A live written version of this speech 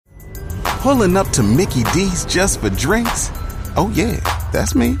Pulling up to Mickey D's just for drinks? Oh yeah,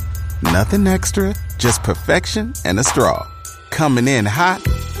 that's me. Nothing extra, just perfection and a straw. Coming in hot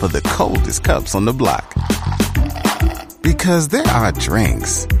for the coldest cups on the block. Because there are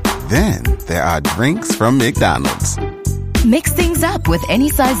drinks. Then there are drinks from McDonald's. Mix things up with any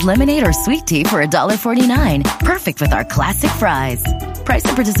size lemonade or sweet tea for $1.49. Perfect with our classic fries. Price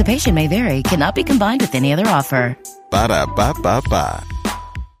and participation may vary. Cannot be combined with any other offer. Ba-da-ba-ba-ba.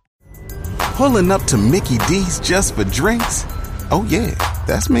 Pulling up to Mickey D's just for drinks? Oh yeah,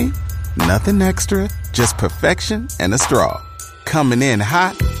 that's me. Nothing extra, just perfection and a straw. Coming in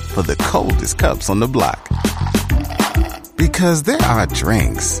hot for the coldest cups on the block. Because there are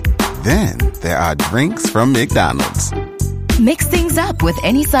drinks. Then there are drinks from McDonald's. Mix things up with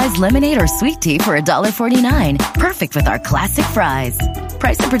any size lemonade or sweet tea for $1.49. Perfect with our classic fries.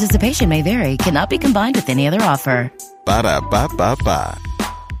 Price and participation may vary. Cannot be combined with any other offer. Ba-da-ba-ba-ba.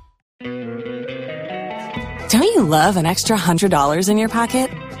 Don't you love an extra $100 in your pocket?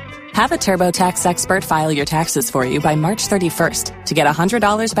 Have a TurboTax expert file your taxes for you by March 31st to get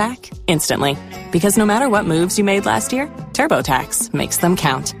 $100 back instantly. Because no matter what moves you made last year, TurboTax makes them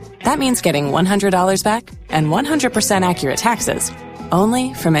count. That means getting $100 back and 100% accurate taxes,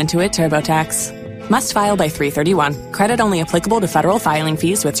 only from Intuit TurboTax. Must file by 3/31. Credit only applicable to federal filing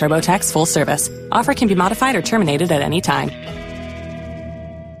fees with TurboTax full service. Offer can be modified or terminated at any time.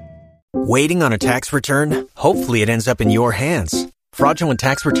 Waiting on a tax return? Hopefully it ends up in your hands. Fraudulent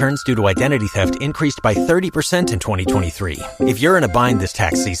tax returns due to identity theft increased by 30% in 2023. If you're in a bind this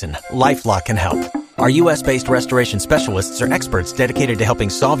tax season, LifeLock can help. Our U.S.-based restoration specialists are experts dedicated to helping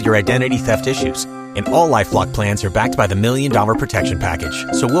solve your identity theft issues. And all LifeLock plans are backed by the $1 Million Protection Package.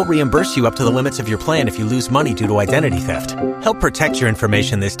 So we'll reimburse you up to the limits of your plan if you lose money due to identity theft. Help protect your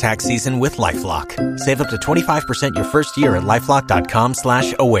information this tax season with LifeLock. Save up to 25% your first year at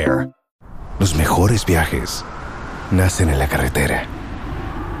LifeLock.com/aware. Los mejores viajes nacen en la carretera.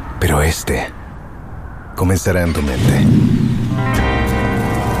 Pero comenzará en tu mente.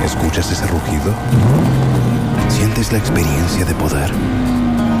 ¿Escuchas ese rugido? ¿Sientes la experiencia de poder?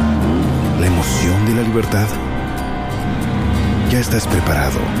 ¿La emoción de la libertad? Ya estás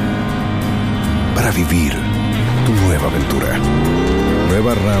preparado para vivir tu nueva aventura.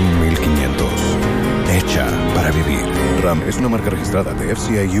 Nueva Ram 1500. Hecha para vivir. Ram es una marca registrada de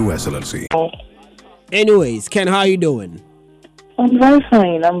FCA US LLC. Anyways, Ken, how you doing? I'm very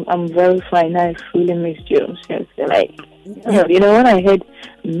fine. I'm very fine. I really missed you. Seriously, like, you know, when I heard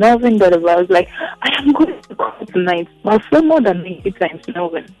Melvin Deliver, I was like, I am going to call tonight. My friend more than 90 times,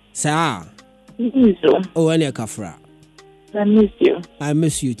 Melvin. Sir. So, oh, and your kafra. I missed you. I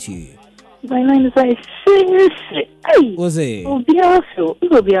miss you too. My line is like, seriously. Hey, what's it? It will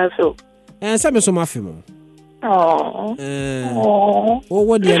be also. And some of my film. Oh.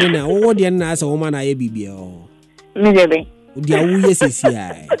 What the other now? What the other as a woman I be? Oh. Maybe. The always is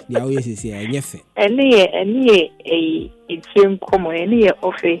here. The always is here. Yefe. Any it's him come any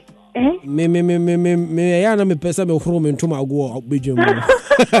offer. Eh? Me. I am a person who from into my go up with you.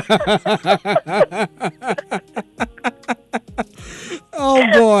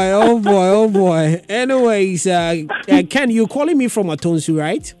 Oh boy. Anyways, Ken, you calling me from Atonsu,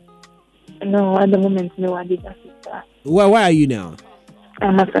 right? No, at the moment, no, Adija. Where are you now?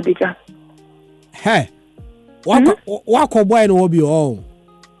 I'm at Adija. Hey, what boy no be all?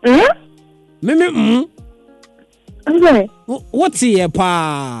 Me. Okay. What's here,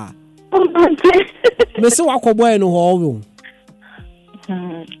 pa? Me say what boy no all?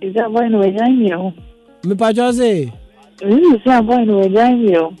 Is that boy no join you? Me pa Jose. Is that boy no join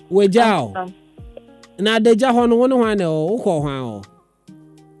you? We jao. Na deja ho no hwan o ko hwan o.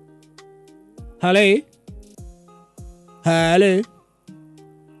 Hello.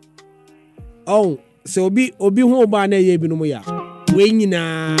 Oh, so obi hu oba na ye binom ya. We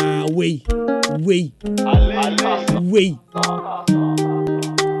nyina we.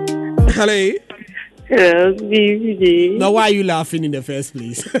 Hello. Yes, baby. Now why are you laughing in the first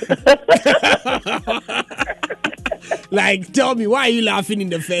place? Like, tell me, why are you laughing in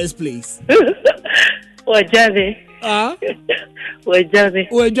the first place? What, Johnny? What, Johnny?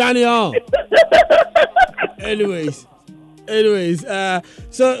 What, Johnny? Oh. Anyways,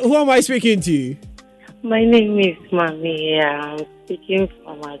 so who am I speaking to? My name is Mamiya. I'm speaking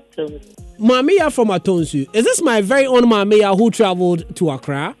from Atonsu. Mamiya from Atonsu. Is this my very own Mamiya who traveled to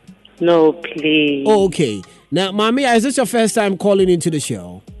Accra? No, please. Oh, okay. Now, Mamiya, is this your first time calling into the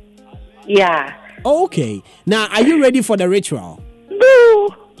show? Yeah. Oh, okay. Now, are you ready for the ritual? No.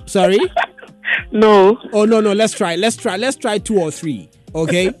 Sorry? No. Oh, no. Let's try 2 or 3.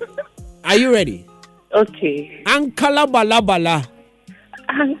 Okay? Are you ready? Okay. Ankala bala bala.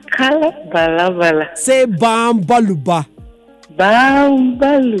 Ankala balabala. Say bambaluba.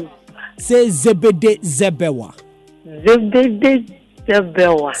 Bambalu. Say zebede zebewa. Zebede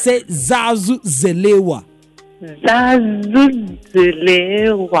zebewa. Say zazu zelewa. Zazu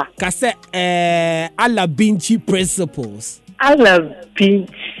zelewa. Kase alabinchi principles.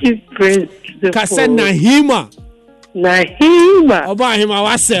 Alabinchi principles. Kase nahima. Oba hima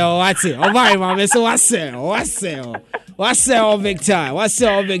wase.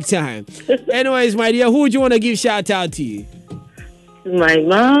 Big time. Anyways, my dear, who would you want to give shout out to? My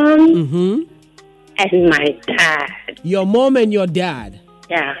mom and my dad. Your mom and your dad.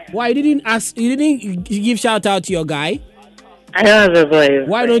 Yeah. Why you didn't give shout out to your guy? I don't have a boy.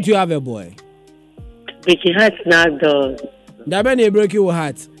 Why don't you have a boy? Because he has not done. That man broke your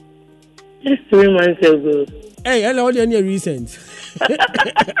heart. Just 3 months ago. Hey, hello, any recent?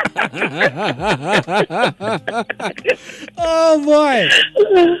 Oh boy.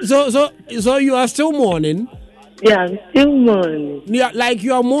 So you are still mourning? Yeah, I'm still mourning. Yeah, like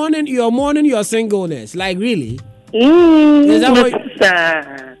you're mourning your singleness. Like really? Is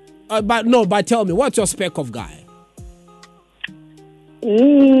that what? But tell me, what's your spec of guy?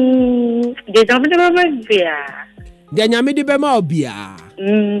 The Nyame de bema obia.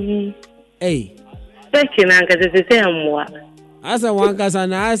 Hey. Specking and because it's the same one. As a one case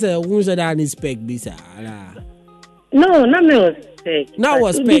and as a wounded and spec bisa. No, not me was spec. Now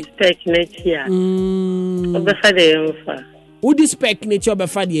was spec. Spec nature. Before the emfa. Who the spec nature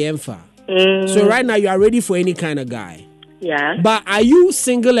before the emfa? So right now you are ready for any kind of guy. Yeah. But are you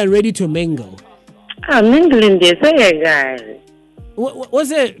single and ready to mingle? I'm mingling this guy.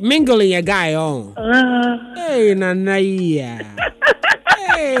 What's it? Mingling a guy on? Hey, Nanaya.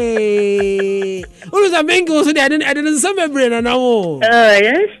 Hey. What was a mingle? So I didn't summer brain and all.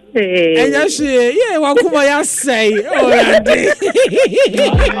 Yes. And yes, yeah, what could I say?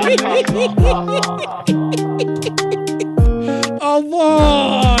 Oh,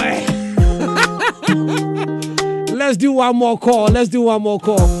 boy. Let's do one more call.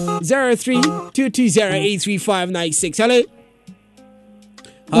 03-220-83596. Hello.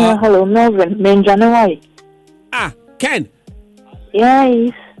 Hello, Melvin. Menjanawai. Ken.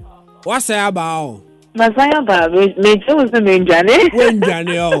 Yes. What's that about? Masaya ba, Menjo was the Menjane.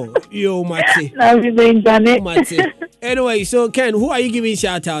 Menjane, yo, Mati. Menjane. Anyway, so Ken, who are you giving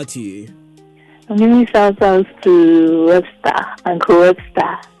shout out to? I'm giving shout out to Webster, Uncle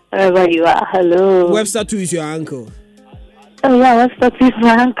Webster, wherever you are. Hello. Webster too is your uncle. Oh yeah, Webster too is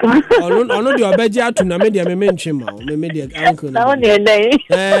my uncle. I know the obeja to na media me mention ma, me media uncle. Now on your day.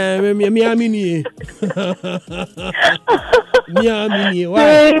 Same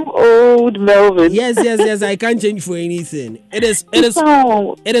old Melvin. Yes, I can't change for anything. It is for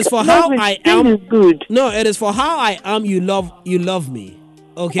how Melvin, I am. Is good. No, it is for how I am. You love me.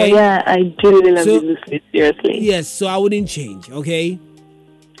 Okay. Oh, yeah, I do really love you, seriously. Yes, so I wouldn't change. Okay.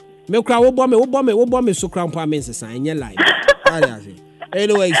 Me cry. What bomb me so cramp pa me sign your life.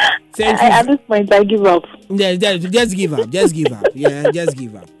 Anyways, thank you. At this point, I give up. Yeah, just give up. Yeah, just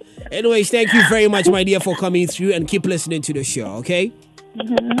give up. Anyways, thank you very much, my dear, for coming through and keep listening to the show, okay?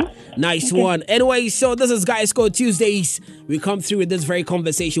 Nice one. Anyway, so this is Guys Code Tuesdays. We come through with this very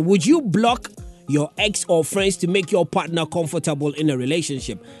conversation. Would you block your ex or friends to make your partner comfortable in a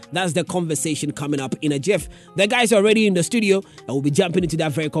relationship? That's the conversation coming up in a jiff. The guys are already in the studio and we'll be jumping into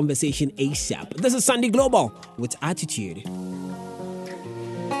that very conversation ASAP. This is Sunday Global with Attitude.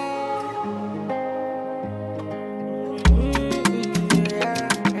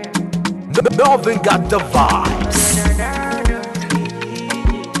 Melvin got the vibes.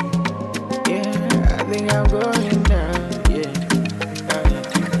 Yeah, I think I'm going down.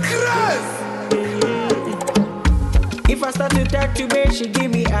 If I start to talk to her, she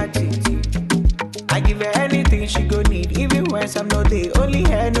give me attitude. I give her anything she go need, even when some no day. Only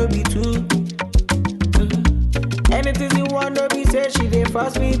her no be two. Anything you want, no be say she dey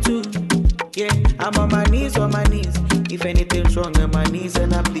force me to. Yeah, I'm on my knees. If anything's wrong on my knees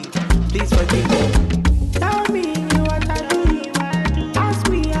and I bleed, please forgive me. Tell me what I do. Ask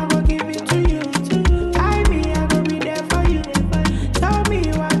me, I will give it to you. I me, I will be there for you. Tell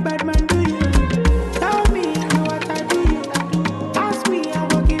me what bad man do you. Tell me what I do. Ask me, I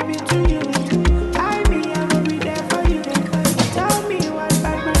will give it to you. I me, I will be there for you. Tell me what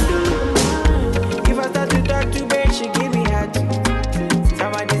bad man do you. If I start to talk to her, she give me heart.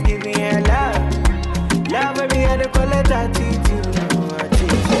 Somebody's give me her love. Love me, I don't call it attitude.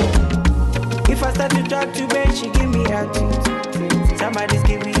 If I start to talk to her, she give me attitude. Somebody's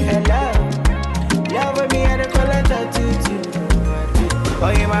give me her love. Love me, I don't call it attitude. Oh,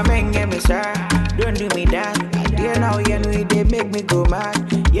 yeah, my man, get me sir. Don't do me that. I Yeah, now you know they make me go mad.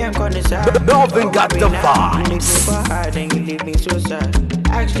 Yeah, I'm gonna sad. Melvin got the vibes. You so hard and you leave me so sad.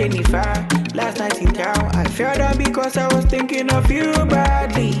 Ask Jennifer, last night in town, I fell down because I was thinking of you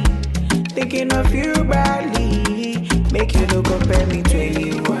badly. Thinking of you badly. Make you no compare me to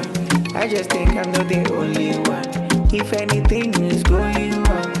anyone. I just think I'm not the only one. If anything is going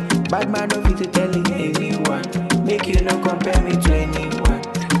wrong, bad man of it to telling anyone. Make you no compare me to anyone.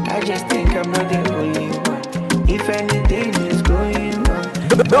 I just think I'm not the only one. If anything is going wrong,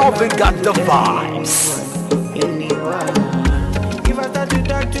 Melvin got the vibes. Anyone. If I start to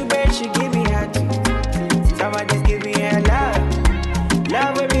talk to bed, she give me attitude. Somebody just give me a love.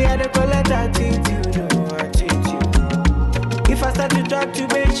 Love with me at the color attitude. Oh, attitude. If I start to talk to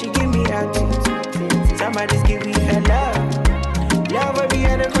bed, she give me attitude. Somebody just give me a love. Love with me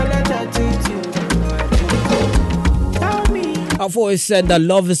at the color attitude. Oh, attitude. Tell me. I've always said that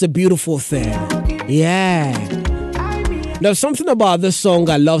love is a beautiful thing. Yeah. There's something about this song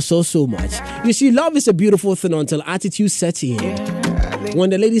I love so much. You see, love is a beautiful thing until attitude sets in.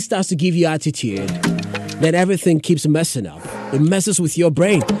 When the lady starts to give you attitude, then everything keeps messing up. It messes with your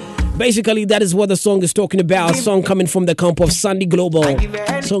brain. Basically, that is what the song is talking about. A song coming from the camp of Sandy Global.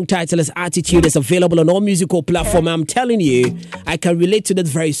 Song title is Attitude. It's available on all musical platforms. I'm telling you, I can relate to that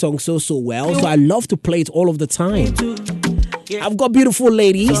very song so well. So I love to play it all of the time. I've got beautiful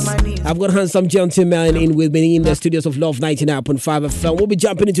ladies. I've got handsome gentlemen in with me in the studios of Love 99.5 FM. We'll be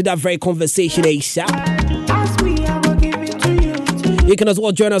jumping into that very conversation ASAP. You can as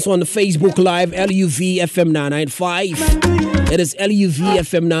well join us on Facebook Live, LUVFM 995. It is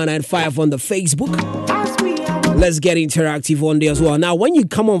LUVFM 995 on the Facebook. Let's get interactive on there as well. Now, when you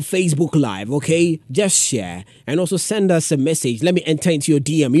come on Facebook Live, okay, just share and also send us a message. Let me enter into your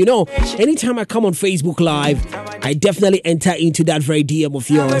DM. You know, anytime I come on Facebook Live, I definitely enter into that very DM of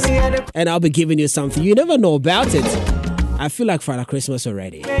yours and I'll be giving you something. You never know about it. I feel like Father Christmas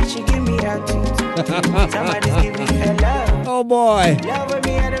already. Oh boy.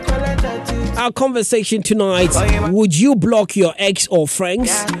 Our conversation tonight, would you block your ex or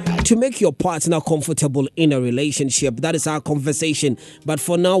friends to make your partner comfortable in a relationship? That is our conversation. But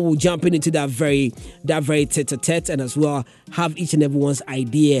for now, we'll jump into that very tete-a-tete and as well have each and everyone's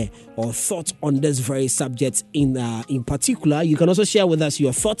idea or thought on this very subject in particular. You can also share with us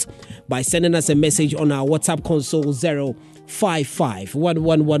your thoughts by sending us a message on our WhatsApp console 055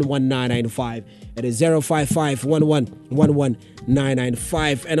 1111995. It is 055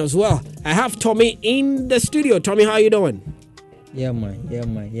 1111995. And as well, I have Tommy in the studio. Tommy, how you doing? Yeah, man.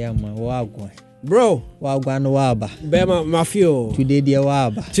 Wagwan. Bro. Wagwan waba. Bema mafio. Today dear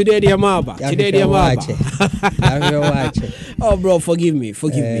waba. Oh, bro, forgive me. It's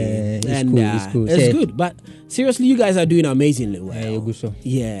cool. It's good. But seriously, you guys are doing amazingly well.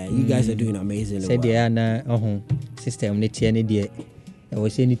 Yeah, you guys are doing amazingly well. Said the Anna system, the TNA dear. I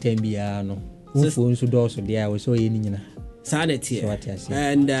was any time biano. Who so also there was so in sanity.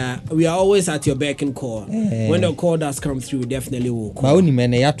 And we are always at your beck and call. When the call does come through, definitely will call. Only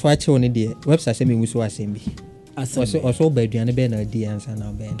man, I have to watch on the website. Send me with Wasimbi. Also, baby, and Ben or Dians and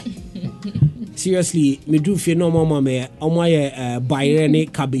now Ben. Seriously, me do feel no more, me on my Byron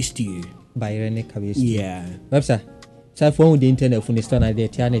cabbage stew. Byron cabbage. Yeah. Website. So phone the internet from the store at the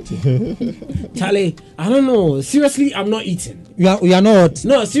eternity. Charlie, I don't know. Seriously, I'm not eating. You are not.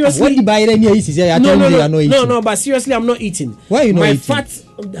 No, seriously. What you buy any is you are not eating. No, but seriously, I'm not eating. Why you not eating? My fat,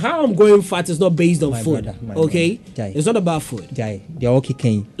 how I'm going fat is not based on food. Okay? It's not about food. They are okay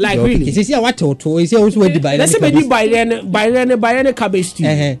can. Like really? Is this what to is also where the buy. Let's say buy any cabbage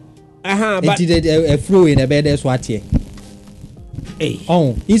stew. But a flow in a bed as what here. Hey.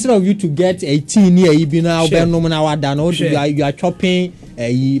 Oh, instead of you to get 18 here, you be now you are chopping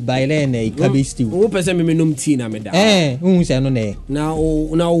a Byron a cabbage stew. Who person me num tea na me da? Who say no ne? Now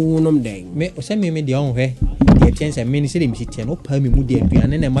num deng. Me send me the on he. The chance I mean say them sit no pa me mu dey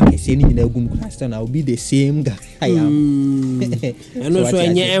aduane na ma kese ni na gum class now be the same guy I am. And also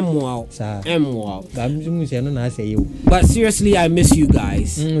enye emwa. Am say no na say you. But seriously, I miss you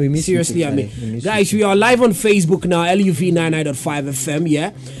guys. Seriously, I miss guys. We are live on Facebook now, LUV 99.5 FM.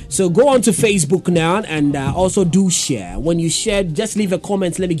 Yeah, so go on to Facebook now and also do share. When you share, just leave a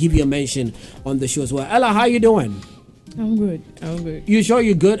comment. Let me give you a mention on the show as well. Ella, how you doing? I'm good. You sure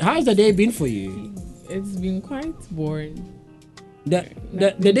you're good? How's the day been for you? It's been quite boring. The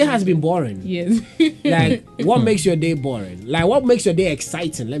day has been boring. Yes. Like, what makes your day boring? Like, what makes your day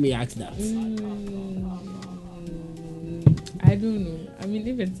exciting? Let me ask that. I don't know. I mean,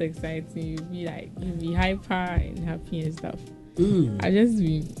 if it's exciting, you'll be hyper and happy and stuff. I just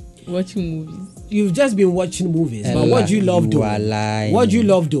been watching movies. You've just been watching movies, but what do you love doing? What do you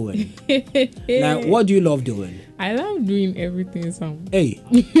love doing? Like, what do you love doing? I love doing everything. Some. Hey,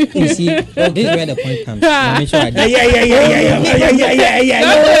 you see, this is where the point comes. Make sure I do.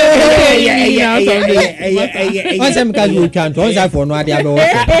 Once I'm because you can't. Once I for no idea about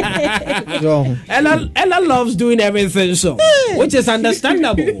Ella loves doing everything, so which is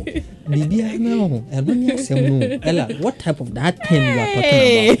understandable. Ella, what type of that thing you are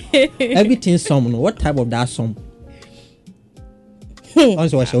talking about? Everything some. What type of that some? I'm a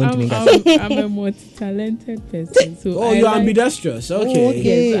multi-talented person. So you're ambidextrous. Okay.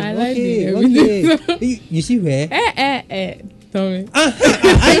 Okay. Yes, I like doing everything. You see where? Tell me.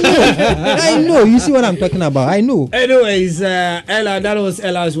 I know. You see what I'm talking about. I know. Anyways, Ella, that was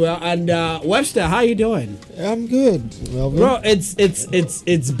Ella as well. And Webster, how you doing? I'm good, Melvin. Bro, it's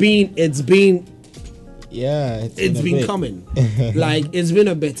been. Yeah, it's been coming. Like it's been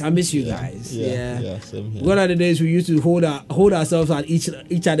a bit. I miss you guys. Yeah, same here. One of the days we used to hold ourselves at each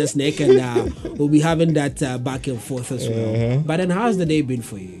other's neck, and we'll be having that back and forth as well. But then, how's the day been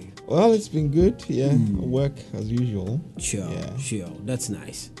for you? Well, it's been good. Yeah, work as usual. Sure. That's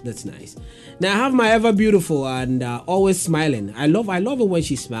nice. Now I have my ever beautiful and always smiling. I love it when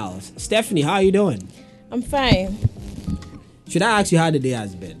she smiles. Stephanie, how are you doing? I'm fine. Should I ask you how the day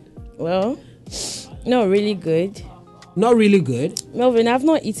has been? Well, not really good. Not really good? Melvin, I've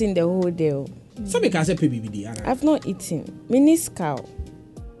not eaten the whole day. Somebody can say PBBD. I've not eaten. Minis cow.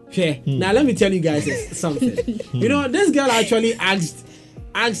 Now let me tell you guys something. You know, this girl actually asked.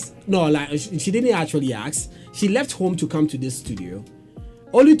 No, like she didn't actually ask. She left home to come to this studio,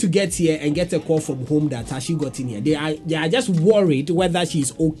 only to get here and get a call from home that she got in here. They are just worried whether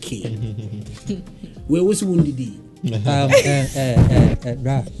she's okay. Where was wounded? Who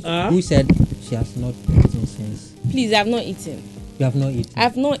said she has not eaten since? Please, I've not eaten. You have not eaten?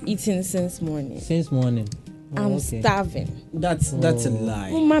 I've not eaten since morning. Since morning? I'm starving. That's a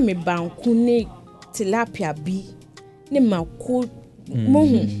lie. Mama bankune tilapia bi ne mako. Do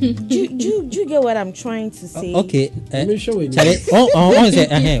you get what I'm trying to say? Okay. Let me show you. Do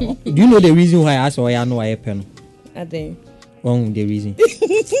you know the reason why I asked why I know I pen? I think. The reason.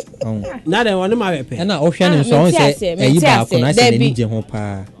 Now they want to marry pen. And I option so on say e ba ko na say ni je ho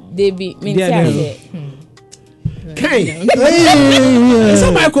pa. Debi, me say. Ken.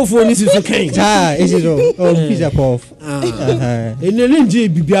 Some microphone is for Ken. Is it oh pizza puff. Enele nje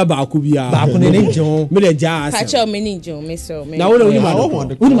bibia ba ko bia. Ba ko ne nje ho. Me le ja asa. Catch me ni nje me so me. Na wo ni ma.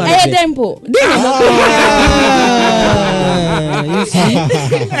 Dempo. You see?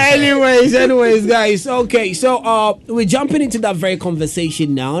 Anyways, guys. Okay, so we're jumping into that very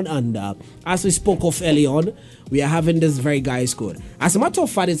conversation now, and as we spoke of early on, we are having this very guys code. As a matter of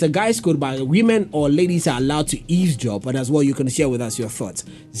fact, it's a guys code, but women or ladies are allowed to eavesdrop, and as well, you can share with us your thoughts.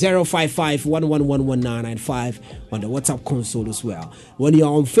 055-111-1995 on the WhatsApp console as well. When you're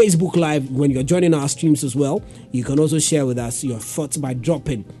on Facebook Live, when you're joining our streams as well, you can also share with us your thoughts by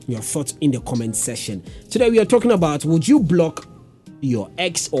dropping your thoughts in the comment section. Today, we are talking about, would you block your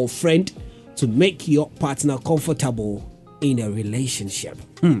ex or friend to make your partner comfortable in a relationship?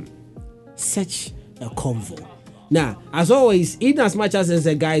 Such a convo. Now, as always, in as much as it's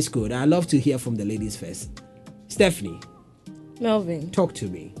a guy's code, I love to hear from the ladies first. Stephanie. Melvin. Talk to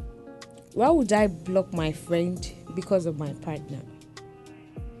me. Why would I block my friend because of my partner?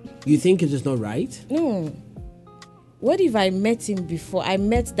 You think it is not right? No. What if I met him before? I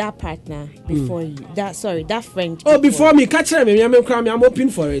met that partner before you. That friend. Oh, before me. Catch me. I'm open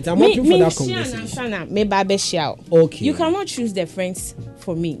for it. I'm open for that conversation. Okay. You cannot choose the friends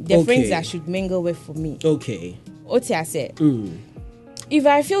for me. The friends I should mingle with for me. Okay. Otia said. If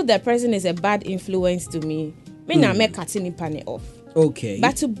I feel the person is a bad influence to me, I make cutting pane off. Okay.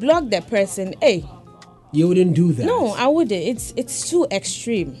 But to block the person, you wouldn't do that. No, I wouldn't. It's too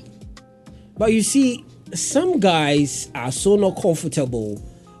extreme. But you see, some guys are so not comfortable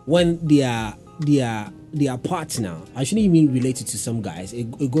when their partner, I shouldn't even relate it to some guys,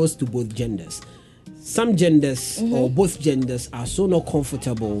 it goes to both genders. Some genders or both genders are so not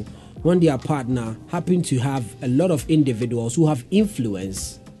comfortable when their partner happen to have a lot of individuals who have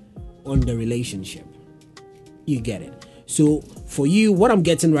influence on the relationship. You get it? So for you, what I'm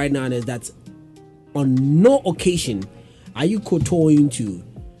getting right now is that on no occasion are you kowtowing to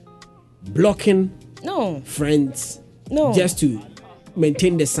blocking friends just to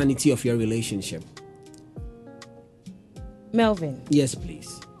maintain the sanity of your relationship. Melvin. Yes,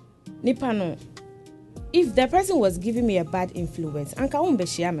 please. Nipano. If the person was giving me a bad influence,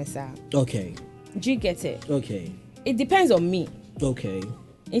 okay. Do you get it? Okay. It depends on me. Okay.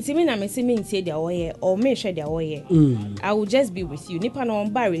 It's me na me say their way or me share their way. I will just be with you. Nipano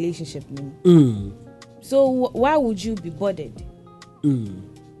on bad relationship. So why would you be bothered?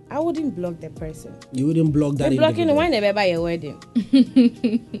 I wouldn't block the person. You wouldn't block that. Me blocking the one never buy a wedding.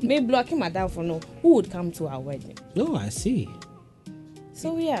 Me blocking madam for no. Who would come to our wedding? No, I see.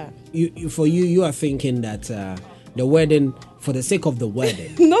 So yeah. You are thinking that the wedding for the sake of the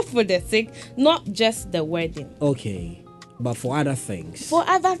wedding. Not for the sake, not just the wedding. Okay, but for other things. For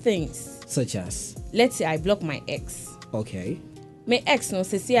other things. Such as. Let's say I block my ex. Okay. My ex no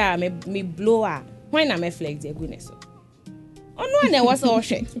say me blow her. When I me flex the goodness. Oh no, was all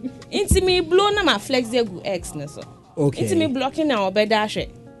shit. Into me blow na my flex the good ex no so. Okay. Into me blocking now better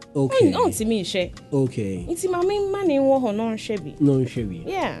shit. Okay. On to me share. Okay. Into my main money wo non shebi. Non shebi.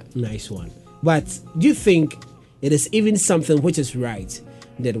 Yeah. Nice one. But do you think it is even something which is right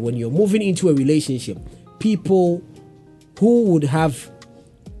that when you're moving into a relationship, people who would have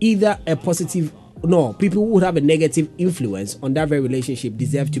either a positive people who would have a negative influence on that very relationship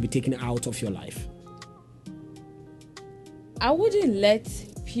deserve to be taken out of your life? I wouldn't let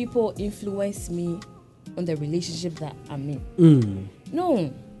people influence me on the relationship that I'm in.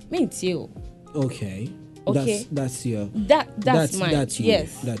 No, me too. Okay. Okay. That's your. That's mine. That's you.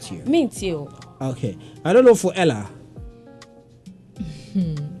 Yes. That's you. Me too. Okay. I don't know for Ella.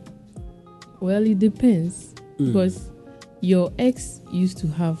 Well, it depends because your ex used to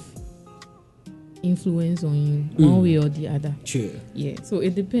have influence on you one way or the other. True. Yeah. So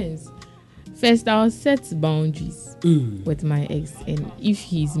it depends. First, I'll set boundaries with my ex, and if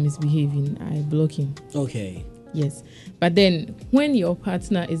he's misbehaving, I block him. Okay. Yes. But then, when your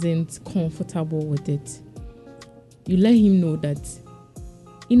partner isn't comfortable with it, you let him know that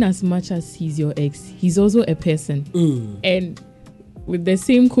in as much as he's your ex, he's also a person. And with the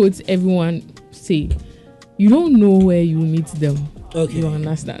same quotes everyone say, you don't know where you meet them. Okay. You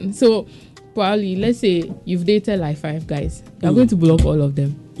understand? So, probably, let's say you've dated like 5 guys. You're going to block all of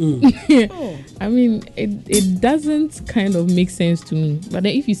them. I mean, it doesn't kind of make sense to me. But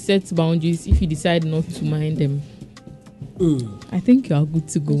then if you set boundaries, if you decide not to mind them, I think you are good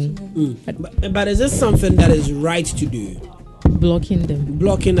to go. But is this something that is right to do? Blocking them.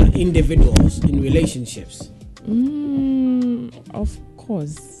 Blocking individuals in relationships? Of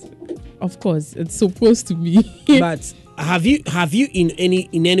course. It's supposed to be. But have you in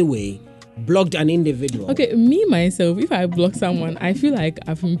any way blocked an individual? Okay, me myself, if I block someone, I feel like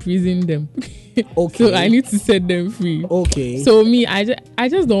I've imprisoned them. Okay. So I need to set them free. Okay. So me, I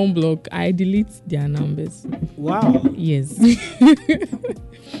just don't block. I delete their numbers. Wow. Yes.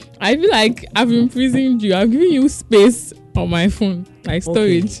 I feel like I've imprisoned you. I've given you space on my phone, like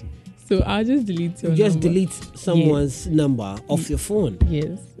storage. Okay. So I'll just delete your number. Delete someone's number off your phone.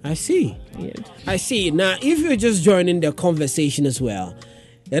 Yes. I see. Yes. I see. Now, if you're just joining the conversation as well,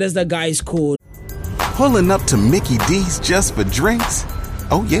 that is the guy's code. Pulling up to Mickey D's just for drinks?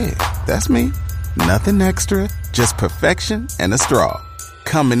 Oh yeah, that's me. Nothing extra, just perfection and a straw.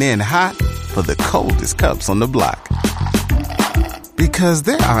 Coming in hot for the coldest cups on the block. Because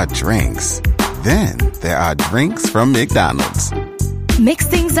there are drinks. Then there are drinks from McDonald's. Mix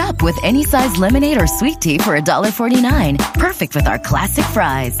things up with any size lemonade or sweet tea for $1.49. Perfect with our classic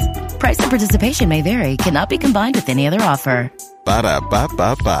fries. Price and participation may vary. Cannot be combined with any other offer.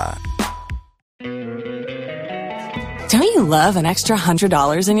 Ba-da-ba-ba-ba. Don't you love an extra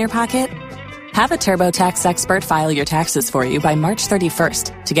 $100 in your pocket? Have a TurboTax expert file your taxes for you by March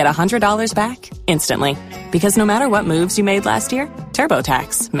 31st to get $100 back instantly. Because no matter what moves you made last year,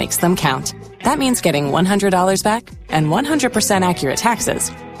 TurboTax makes them count. That means getting $100 back and 100% accurate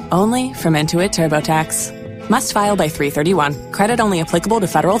taxes only from Intuit TurboTax. Must file by 3/31. Credit only applicable to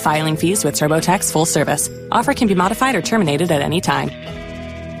federal filing fees with TurboTax full service. Offer can be modified or terminated at any time.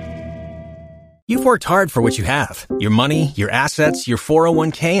 You've worked hard for what you have. Your money, your assets, your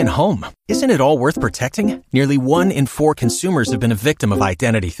 401k, and home. Isn't it all worth protecting? Nearly 1 in 4 consumers have been a victim of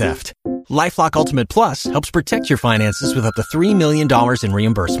identity theft. LifeLock Ultimate Plus helps protect your finances with up to $3 million in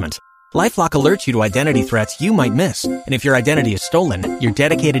reimbursement. LifeLock alerts you to identity threats you might miss. And if your identity is stolen, your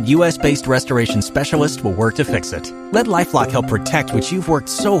dedicated U.S.-based restoration specialist will work to fix it. Let LifeLock help protect what you've worked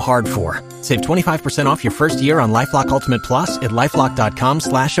so hard for. Save 25% off your first year on LifeLock Ultimate Plus at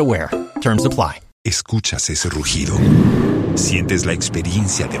LifeLock.com/aware. Terms apply. ¿Escuchas ese rugido? ¿Sientes la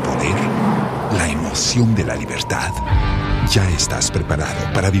experiencia de poder? ¿La emoción de la libertad? Ya estás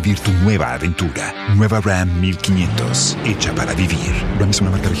preparado para vivir tu nueva aventura. Nueva Ram 1500, hecha para vivir. Ram es una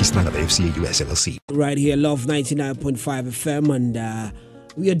marca registrada de FCA US LLC. Right here, Love 99.5 FM, and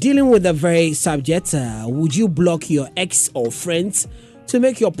we are dealing with a very subject. Would you block your ex or friends to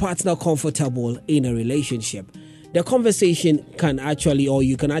make your partner comfortable in a relationship? The conversation can actually, or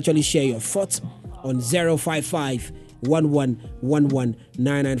you can actually share your thoughts on 055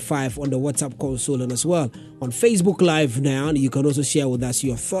 011111995 on the WhatsApp console, and as well on Facebook Live now. You can also share with us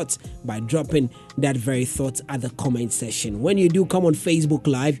your thoughts by dropping that very thoughts at the comment section. When you do come on Facebook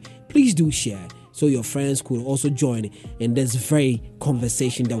Live, please do share so your friends could also join in this very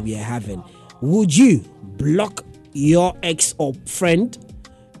conversation that we are having. Would you block your ex or friend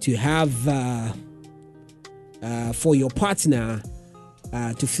to have for your partner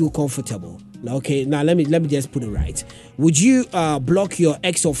to feel comfortable? Okay, now let me just put it right. Would you block your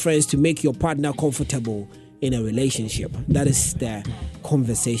ex or friends to make your partner comfortable in a relationship? That is the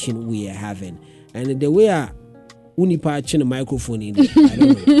conversation we are having. And the way I unipa chin a microphone in, I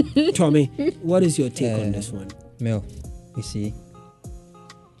don't know. Tommy, what is your take on this one? Mel, you see,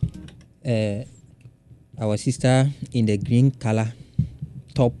 our sister in the green color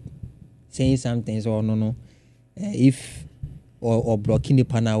top saying something, so no, if or blocking the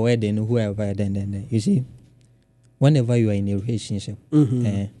partner, where then whoever, then you see, whenever you are in a relationship,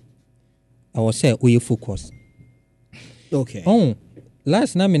 I will say, you focus. Okay. Oh,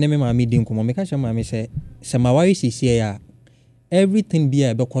 last night, my meeting, come on, make sure my say, my wife is here. Everything be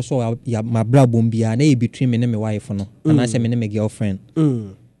a because my brother be a between me and my wife, no, and I say me and my girlfriend.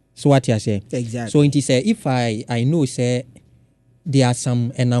 So what you say? Exactly. So it say if I know say there are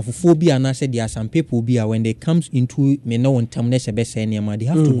some enoughophobia and I said there are some people be when they comes into me no one term they have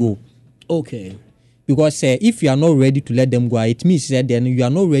to go. Okay. Because if you are not ready to let them go, it means that then you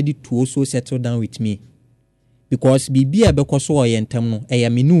are not ready to also settle down with me. Because be a because so I term no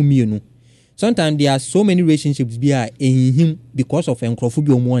no. Sometimes there are so many relationships be in him because of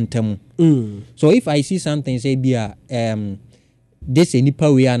encrophobia one term. So if I see something say be this a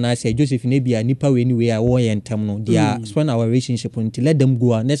nipa way and I say Joseph maybe a nipa way anyway I want and terminal. They are spend our relationship until let them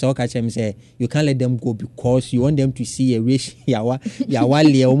go. And that's all catch them say you can't let them go because you want them to see a race yawa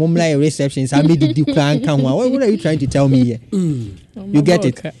or mumla receptions. I made the plan come. What are you trying to tell me here? You get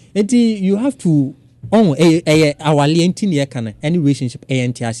it. And you have to our lientin here can any relationship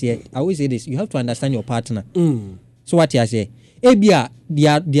I always say this, you have to understand your partner. So what you say? Ebia they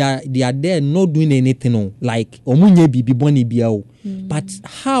are there not doing anything like omunye bibi boni biao. But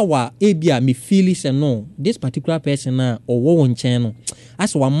how ebia me feel is no this particular person or one channel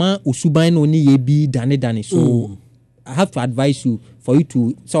as wama usuban no ni yebi dane so I have to advise you for you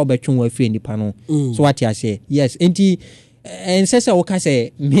to so between we free in the panel. So what you say? Yes, and say okay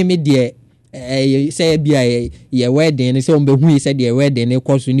say me there say be a wedding say on be hu say the wedding e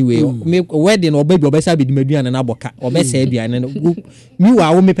course anyway me wedding obabi obesa be meduan na aboka obesa e bia na me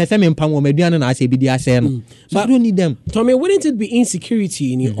wa wo me pese me mpam wo meduan na ase bi dia say no so I don't need them. Tommy, wouldn't it be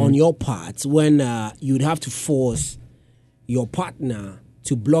insecurity on your part when you'd have to force your partner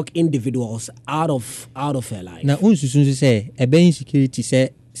to block individuals out of her life? Na unsusun say e be insecurity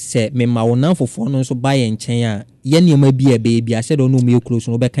say me ma wona fofo no so buy enchen a ye niam bi e baby I said no me close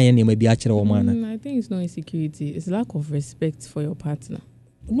no be kan ye niam bi a kire wo man. I think it's not insecurity, it's lack of respect for your partner.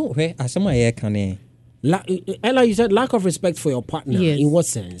 No, asema ye kan Ella, you said lack of respect for your partner. Yes. In what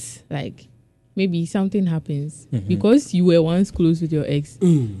sense? Like maybe something happens because you were once close with your ex.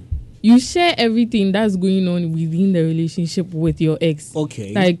 You share everything that's going on within the relationship with your ex.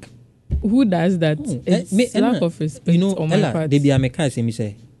 Okay. Like who does that? It's lack of respect on my Ella, part. they be a mechanic say me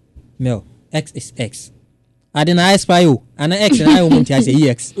say Mel, X is X. I didn't I spy you and X and I want to say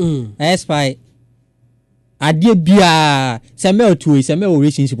EX. I spy I did be a Samuel to is a Mel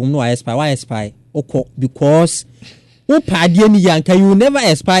relationship no I spy. Why I spy? Okay, because padi any yanka you never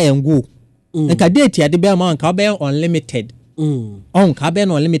aspire and go. And ka date ya de be amount ka be unlimited. On ka be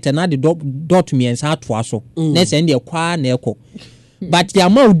unlimited na the dot me and sa to aso. Na send the kwa na eko. But the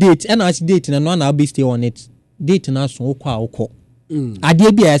amount date and as date na no na be stay on it. Date na so kwa oko.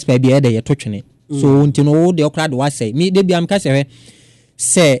 Ade bi aspire bi e de ye to twene. So unti no de okra de wa say me de bi am ka say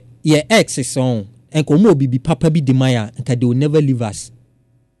ye ex is on and ko mo bi papa bi de maya and they will never leave us.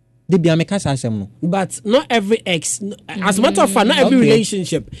 But not every ex, as a matter of fact, not every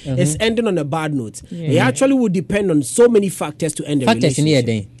relationship is ending on a bad note. It actually would depend on so many factors to end the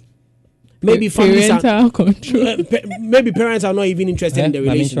relationship. Maybe parental control. Maybe parents are not even interested in the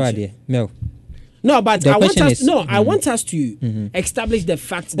relationship. No, but I want us to establish the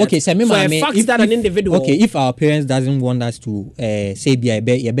fact that that an individual. Okay, if our parents doesn't want us to say be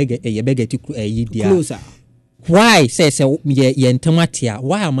closer. Why say ye entamatia?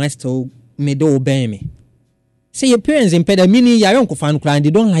 Why am I still made obey me? Say your parents in peda mini ya yonko fan clan, they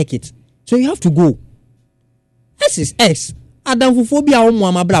don't like it. So you have to go. S is S. Adamphobia omo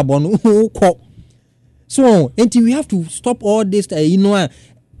amabrabon. So until we have to stop all this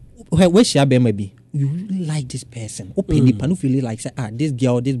where she be maybe you really like this person. Open the panu feel like say this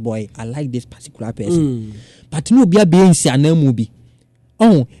girl, this boy, I like this particular person. But no be a being si anamu bi.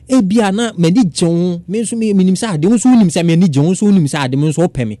 Oh, ebia na meni jon me so me minim sa de so unim sa meni jon so unim sa de me so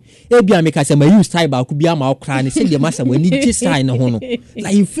opɛ me. Ebia me ka say my use style ba ku bia ma okra ne say de masa wani this style no ho no.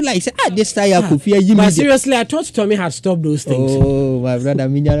 Like you feel like say this style ko fia yi me. But seriously, I thought Tommy had stopped those things. Oh, my brother,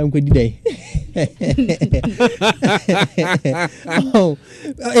 me nyaram ko di dai. Oh,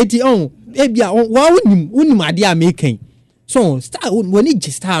 ebia wa unim ade a me kan. So, style wani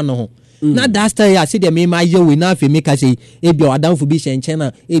just style no ho. Na that style I say dem me my year we na fe make say ebia wadanfo bi hyenche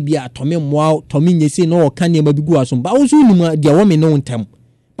na ebia Tommy moa Tommy nyese no o kan ne ma bi gu aso ba wo so nim de wo me no ntem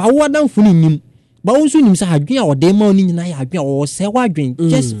ba wo wadanfo ni nim ba wo so nim say adwen a ode ma oni nyina ya adwen o se wadwen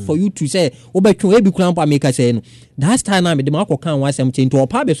just for you to say obetwe e bi kura mpa make say no that style na me de ma akokan wa asem che nto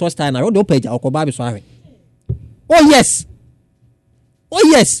opa be so style na wo de opaja akoba be so ahwe. Oh yes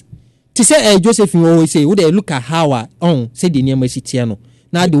to say Josephine always say wo dey look at how say the name sitia no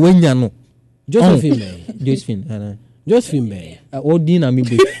na de wanya no Josephine May Odina mi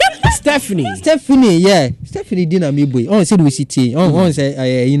boy Stephanie yeah Stephanie dina mi boy say we city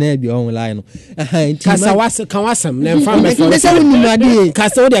say ina bi line no kasa kawasam na mfa me say unimadi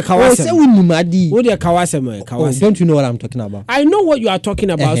kasa de kawasam say unimadi wo de kawasam don't you know what I'm talking about? I know what you are talking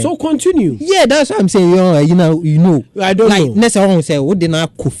about, so continue. Yeah, that's what I'm saying. You know I don't know. Next one say wo de na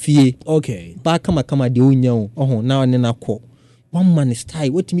kofie okay ba kama de onya o na ne na ko one man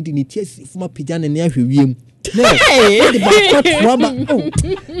style what me the tears from pijana na ahwewiem no the back rubber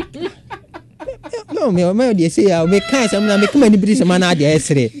no me dey say me kan some na me come anybody some na dey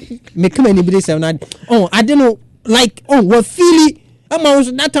esre me come anybody some na I don't know like we feel am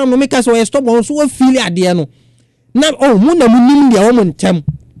that time no make us we stop on so we feel ade no na mu na mu nim dia wo ntem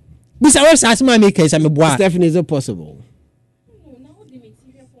bisa we say ma make us me boa Stephanie, is it possible?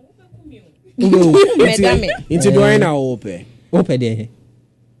 Into doing now open there.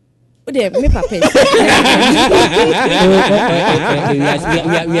 Me papa.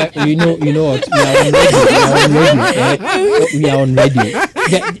 You know what? We are on radio.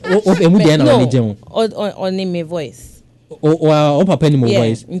 No, on my voice. Oh, papa ni my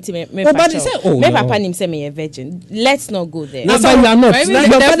voice. Me papa nim say me a virgin. Let's not go there. No, but you are not.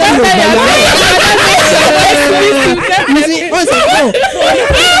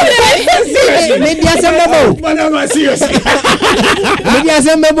 Maybe I say mebo. Madam, seriously. Maybe I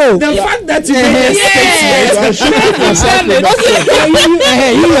say mebo. The fact that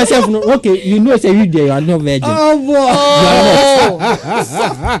you yourself know. Okay, you know say you there, you are not virgin. Oh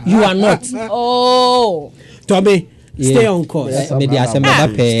boy. You are not. Oh. Tommy, stay on course. Maybe I say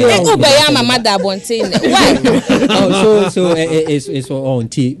mebo. So it's on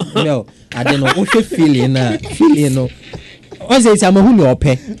tea. No, I don't know. What you feeling? No. Say I'm who no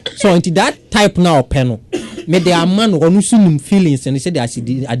pay. So until that type now pay no. Me the man who no feelings and they say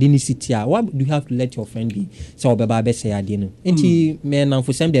they didn't sit here. Why do you have to let your friend be? So baba say I didn't. Until me now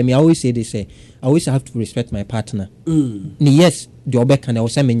for some them I always say I always have to respect my partner. Yes, the obe can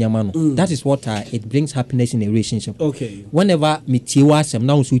also me nyama no. That is what it brings happiness in a relationship. Okay. Whenever me tiwa sem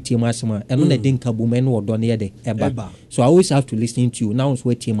now so tiwa sem and no dey nkabu men wo don here de eba. So I always have to listen to you. Now so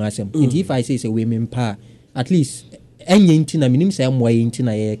tiwa sem. And if I say women pa at least any intina minim say am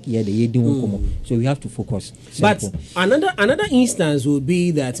intina ye de yedin komo, so we have to focus. Simple. But another instance would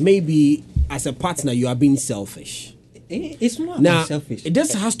be that maybe as a partner you are being selfish. It's not now, selfish. It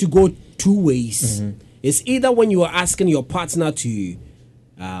just has to go two ways. It's either when you are asking your partner to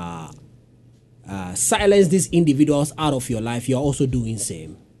silence these individuals out of your life, you're also doing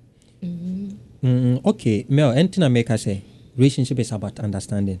same. Okay, Mel, anything I make I say relationship is about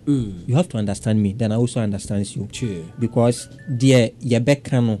understanding. You have to understand me, then I also understand you. True. Because dear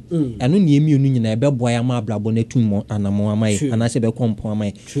Yebeka no, I don't need me union, be boy am a blabonetum and a more my and I say be compo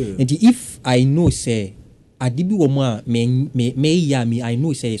my. And if I know say Adibi Woma may ya me, I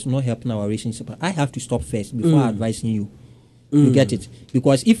know say it's not helping our relationship. I have to stop first before advising you. You get it?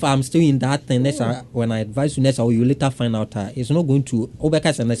 Because if I'm still in that thing, when I advise you next, you later find out it's not going to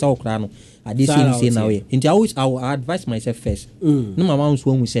overcast and let's all crown. I did say now. And I will advise myself first. No, my mom's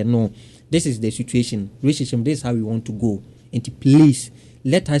one will say, no, this is the situation, relationship, this is how we want to go. And please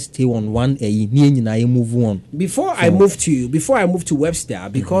let us stay on one move on. Before I move to Webster,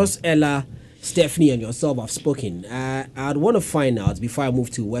 because Ella, Stephanie, and yourself have spoken, I'd want to find out before I move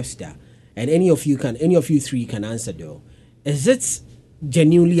to Webster, and any of you three can answer though. Is it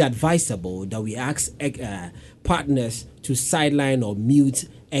genuinely advisable that we ask partners to sideline or mute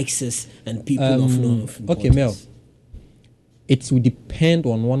exes and people of no importance? Okay, Mel. It will depend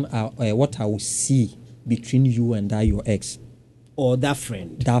on what I will see between you and your ex or that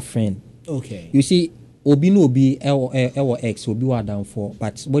friend. Okay. You see, obi no obi ewo X obi wa down for,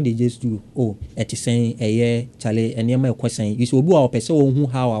 but what they just do, it is saying a year chale and yama question. You see, obi wa person who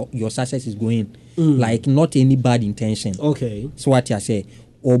how your success is going, like not any bad intention. Okay. So what you say,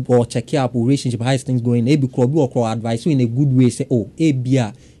 or check out relationship, how is things going? Maybe club or advice you in a good way. Say,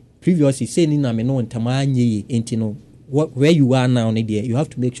 bia previously saying na me no ntamanye intino. Where you are now, Nadia, you have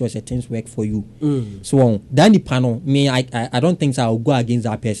to make sure that things work for you. So, Danny Pano, me, I don't think I'll go against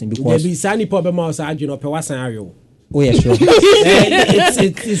that person because there be sunny problem outside, you know, per what scenario. Oh yeah, sure.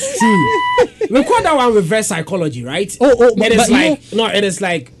 It's true. We call that one reverse psychology, right? It is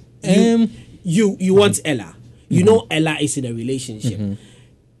like you want Ella. You know Ella is in a relationship.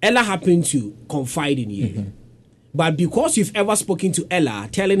 Ella happened to confide in you. But because you've ever spoken to Ella,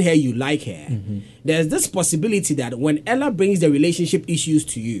 telling her you like her, there's this possibility that when Ella brings the relationship issues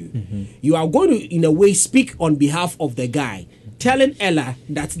to you, you are going to, in a way, speak on behalf of the guy, telling Ella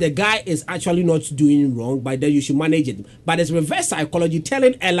that the guy is actually not doing wrong, but that you should manage it. But it's reverse psychology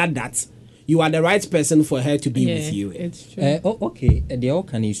telling Ella that you are the right person for her to be with you. It's true. Okay, the all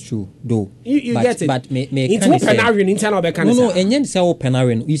can is true, though. You get it. But me it's what penarian internal back. No, and then say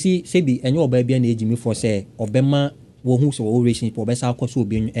penarian. You see, Sebi, and your baby and age me for say, Obama, who's or relationship, or best alcohol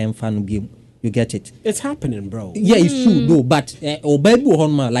being and fan game. You get it? It's happening, bro. Yeah, it's true, though. But or baby or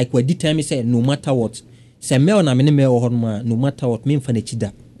honma, like we're determined, say, no matter what, say, male na many male or honma, no matter what, mean for the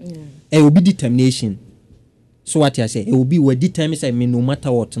chida. It will be determination. So what I say, it will be where determined. I mean, no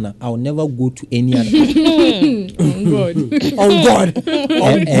matter what, now I'll never go to any other. On God.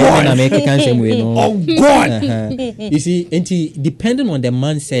 You see, depending on the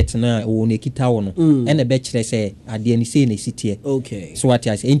mindset now, or nekita ono, and the bachelor say at the end say in city. Okay. So what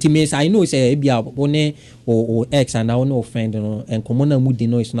I say, intimacy. I know say be a one or ex and now no friend, and common mood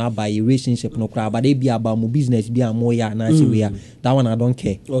no is not by relationship no crowd, but they be about my business, be a more ya na we are. That one I don't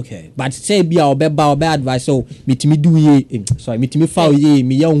care. Okay. But say be our bad advice. So me do ye. Sorry, me foul ye.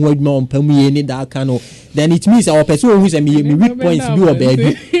 Me young word me on permu ye that kind of. Then it means our person who say me weak points be or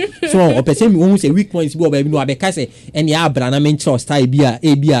baby. So our person who say weak points be or baby no abeka say any abra na men trust tie be a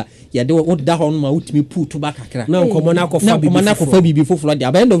yeah they what that on ma me put to back akra. No common akọ bibi foforo at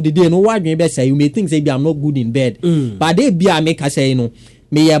the end of the day no what me be say you may think say be I'm not good in bed. But they be a make say you know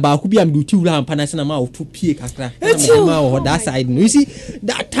me ya ba ku bi am do ti wura ampa na se na ma to pie kakra. Na ma o that side no. You see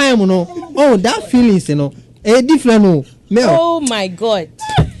that time no that feelings you know different no. Oh my God.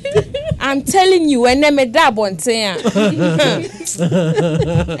 I'm telling you, and then me dab on ten. And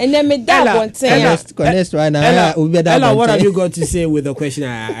then me dab on ten. Connect right now. Ella, what have you got to say with the question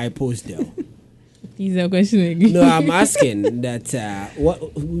I posed there? Is a question again? No, I'm asking that. What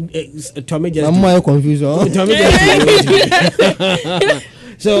Tommy just? I'm more confused. Tommy just.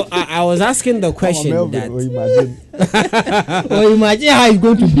 So I was asking the question imagine how it's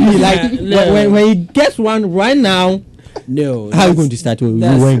going to be like when he gets one right now. No. How are you going to start it? You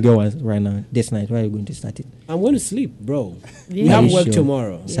won't go right now this night. Why are you going to start it? I'm going to sleep, bro. We have work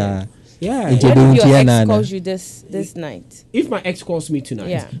tomorrow. Yeah. What if your ex calls you this night? If my ex calls me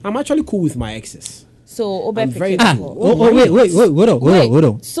tonight, I'm actually cool with my exes. So wait.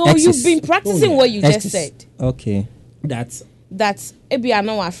 So you've been practicing what you just said. Okay. That's ebia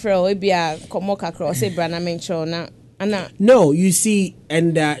no afro ebia komoka cross ebra na mencho na ana. No, you see,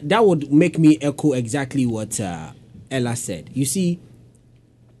 and that would make me echo exactly what Ella said. You see,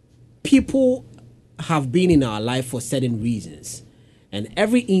 people have been in our life for certain reasons, and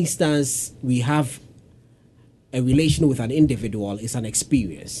every instance we have a relation with an individual is an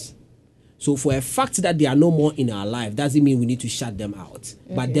experience. So for a fact that they are no more in our life doesn't mean we need to shut them out.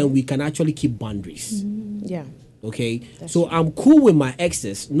 Okay. But then we can actually keep boundaries. Yeah. Okay. So I'm cool with my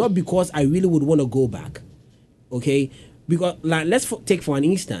exes, not because I really would want to go back. Okay. Because like take for an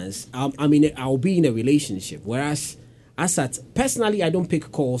instance, I'll be in a relationship, whereas personally I don't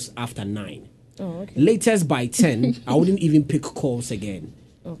pick calls after 9. Oh, okay. Latest by 10, I wouldn't even pick calls again.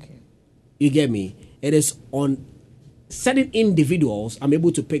 Okay. You get me? It is on certain individuals I'm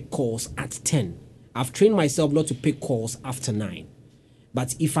able to pick calls at 10. I've trained myself not to pick calls after 9.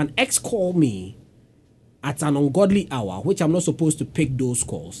 But if an ex call me at an ungodly hour, which I'm not supposed to pick those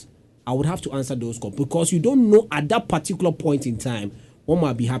calls, I would have to answer those calls because you don't know at that particular point in time what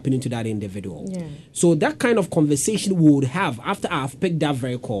might be happening to that individual. Yeah. So that kind of conversation we would have after I've picked that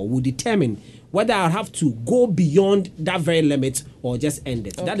very call will determine whether I'll have to go beyond that very limit or just end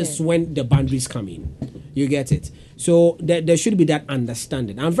it. Okay. That is when the boundaries come in. You get it? So there should be that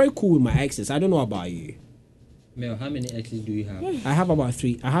understanding. I'm very cool with my exes. I don't know about you. Mel, how many exes do you have? I have about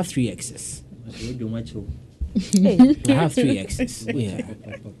 3. I have 3 exes. Hey. I have 3 exes. Yeah.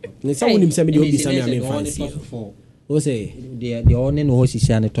 What's it? The only no horse is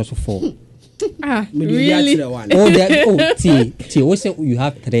here and it also 4. Really? What's it? You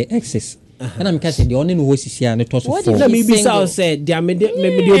have 3 X's. And I'm saying the only horse is here and it also 4. Let me be so said. They maybe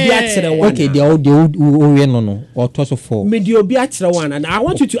one. Okay, no, or toss of 4. One, and I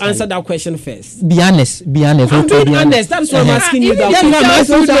want you to answer that question first. Be honest. I'm being honest. That's why I'm asking you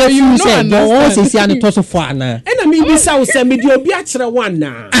that. You said the horse is here and it also 4 now. And I mean, this house said, "Medio biatra one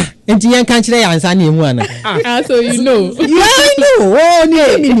now." And you can't say answer name one. So you know. Yeah, I know.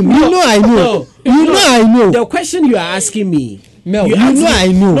 Oh, I know. I know. The question you are asking me. No, I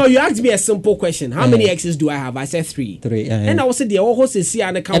know. No, you asked me a simple question. How many X's do I have? I said 3. And I was say the horse is here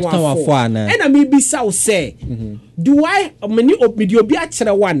and I count 4. And I may be so say, do I many of medio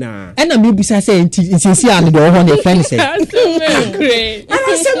biatra one now? And I may be say it's here and the one your friend say. Great.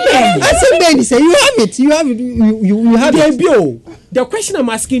 I said, say you have it. You have it. The question I'm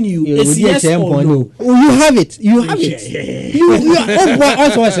asking you is yes or no. You have it. You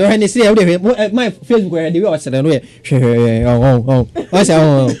also when they say my Facebook where they were saying I know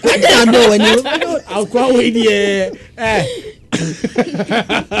when you I'll call with you.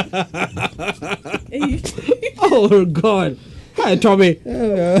 Oh God. Hi Tommy.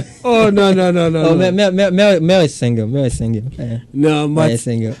 Oh no. Mel is single. No, Mel is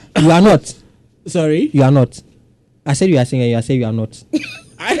single. You are not. Sorry? You are not. I said you are single. You say you are not.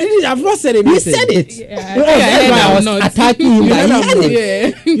 I've not said anything. You said it. Yeah, that's why I was attacking him. You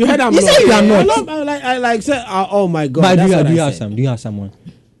heard I'm not. You said you are not. I like said, oh my God. But do you have someone? Do you have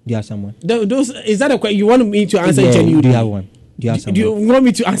someone? Is that a question you want me to answer genuinely? Do you have one? Do you have someone? Do you want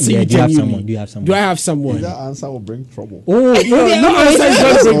me to answer you genuinely? Do you have someone? Do I have someone? That answer will bring trouble. Oh, no answer is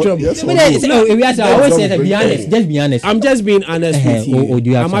going to bring trouble. Yes, I always say be honest. Just be honest. I'm just being honest with you. Do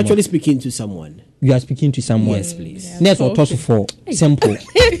you have I'm actually speaking to someone. You are speaking to someone. Yes, please. Next or toss 4. Simple. You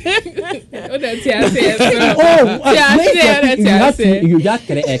just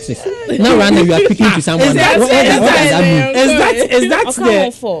 3 X's. Now random you are speaking to someone. Is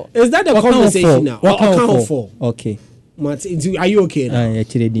that the conversation now? What 4? Okay. Are you okay now?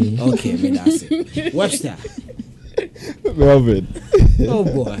 Okay, that's it. Webster. Melvin. Oh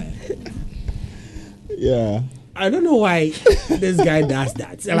boy. Yeah. I don't know why this guy does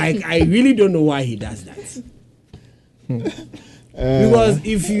that. Like, I really don't know why he does that. Because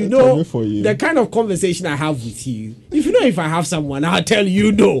if you know the kind of conversation I have with you, if you know if I have someone, I'll tell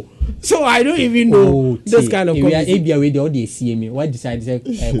you no. So I don't even know this kind of conversation. They see me. Why decide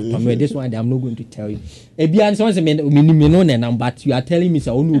this one? I'm not going to tell you. But you are telling me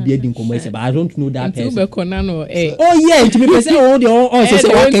so only be a commercial, but I don't know that person. Oh yeah, to be person.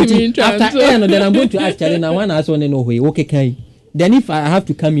 After then I'm going to ask Charlie. Now one has one no way. Okay, can. Then if I have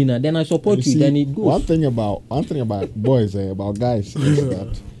to come in, then I support you. Then it goes. One thing about boys, about guys, is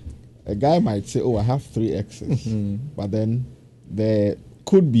that a guy might say, "Oh, I have 3 X's," but then there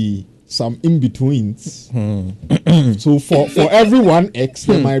could be some in betweens. So for every 1 X,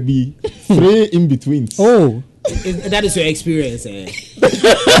 there might be 3 in betweens. Oh, that is your experience,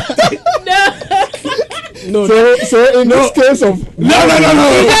 No. So in this case of no. Don't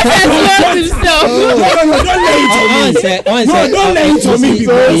lay it on me.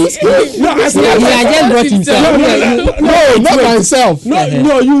 No, I just brought himself. No, not myself.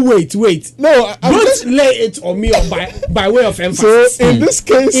 No, you wait. No, don't lay it on me by way of emphasis. So in this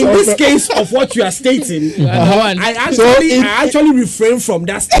case of what you are stating, I actually refrain from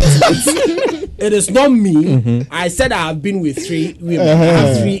that statement. It is not me. I said I have been with 3 women. I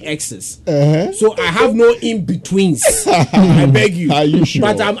have 3 exes. So I have no in betweens. I beg you. Are you sure?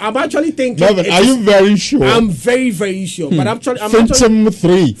 But I'm actually thinking. Melvin, are you very sure? I'm very, very sure. But I'm actually. Fincham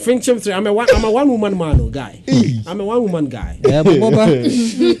 3. I'm a one woman man guy. I'm a one woman guy. Yeah,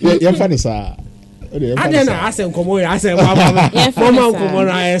 you're funny, sir. Anyway,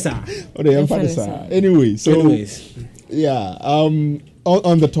 yeah.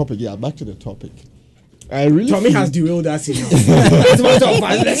 On the topic, back to the topic. Tommy has derailed us enough.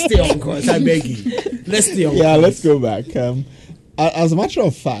 Let's stay on course. I beg you. Let's stay on course. Yeah, let's go back. As a matter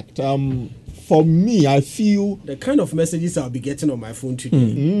of fact, for me, I feel the kind of messages I'll be getting on my phone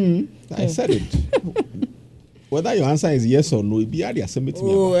today. I said it. Whether your answer is yes or no, it be adi assemble to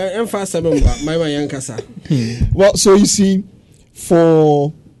me. Oh, emphasize my yankasa. Well, so you see,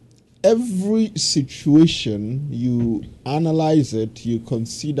 for every situation, you analyze it, you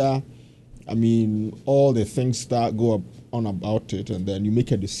consider, all the things that go on about it, and then you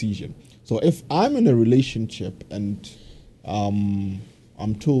make a decision. So if I'm in a relationship and I'm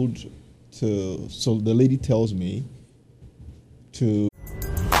told so the lady tells me to...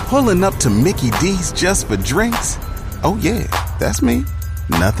 Pulling up to Mickey D's just for drinks? Oh yeah, that's me.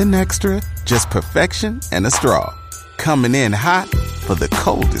 Nothing extra, just perfection and a straw. coming in hot for the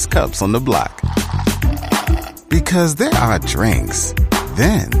coldest cups on the block. Because there are drinks.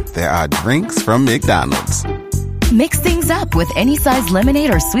 Then there are drinks from McDonald's. Mix things up with any size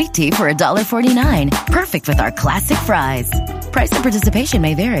lemonade or sweet tea for $1.49. Perfect with our classic fries. Price and participation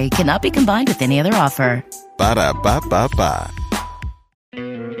may vary. Cannot be combined with any other offer. Ba-da-ba-ba-ba.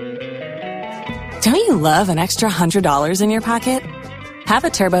 Don't you love an extra $100 in your pocket? Have a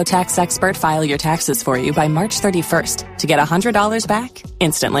TurboTax expert file your taxes for you by March 31st to get $100 back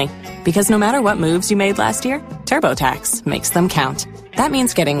instantly. Because no matter what moves you made last year, TurboTax makes them count. That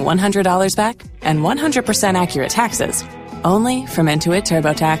means getting $100 back and 100% accurate taxes only from Intuit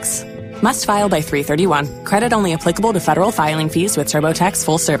TurboTax. Must file by 3/31. Credit only applicable to federal filing fees with TurboTax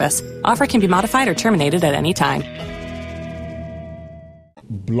full service. Offer can be modified or terminated at any time.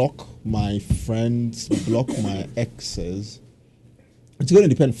 Block my friends, block my exes. It's going to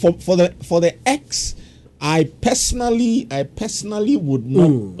depend. For the ex, I personally would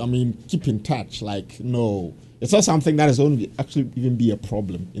not. I mean, keep in touch. Like, no, it's not something that is going to actually even be a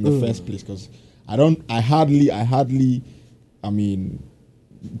problem in the first place, because I hardly. I mean,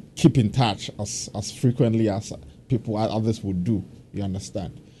 keep in touch as frequently as others would do. You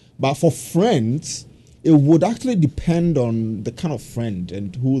understand? But for friends, it would actually depend on the kind of friend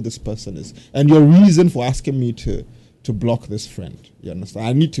and who this person is, and your reason for asking me to block this friend. You understand?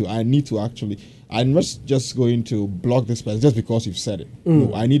 I need to actually. I'm not just going to block this person just because you've said it.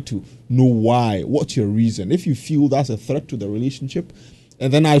 No, I need to know why. What's your reason? If you feel that's a threat to the relationship,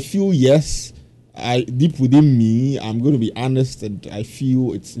 and then I feel yes, deep within me, I'm going to be honest, and I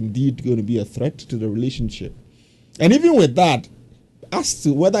feel it's indeed going to be a threat to the relationship. And even with that, as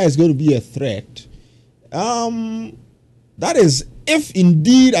to whether it's going to be a threat, that is, if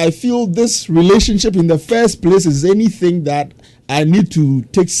indeed I feel this relationship in the first place is anything that I need to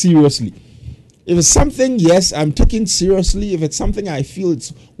take seriously. If it's something, yes, I'm taking seriously. If it's something I feel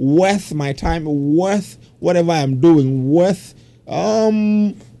it's worth my time, worth whatever I'm doing, worth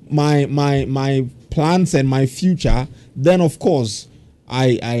my plans and my future, then of course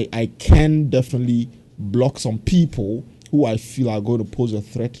I can definitely block some people who I feel are going to pose a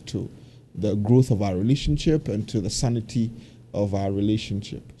threat to the growth of our relationship and to the sanity of our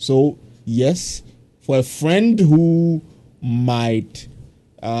relationship. So yes, for a friend who might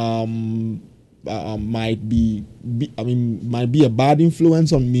be a bad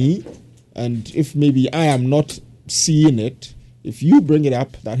influence on me, and if maybe I am not seeing it, if you bring it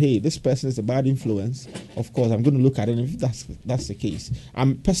up that, hey, this person is a bad influence, of course I'm going to look at it. And if that's the case,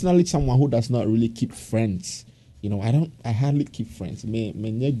 I'm personally someone who does not really keep friends. You know, I hardly keep friends. Me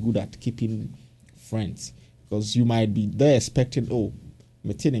not good at keeping friends, because you might be there expecting, oh,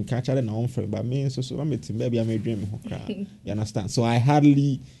 me tin and catch and own friend, but me so I'm baby I may dream. You understand? So I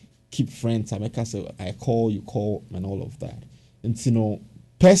hardly keep friends. I call, you call, and all of that. And you know,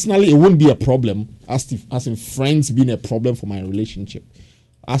 personally, it wouldn't be a problem as in friends being a problem for my relationship.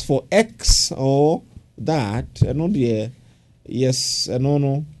 As for ex or that, I know yes,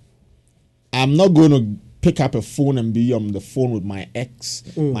 no. I'm not going to pick up a phone and be on the phone with my ex.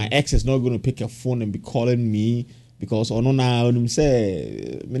 My ex is not going to pick a phone and be calling me because you understand.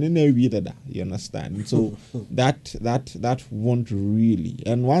 So that won't really.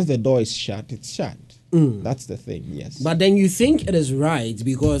 And once the door is shut, it's shut. That's the thing. Yes. But then you think it is right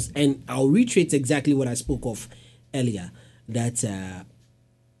because, and I'll reiterate exactly what I spoke of earlier, that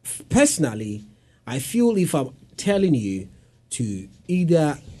personally, I feel if I'm telling you to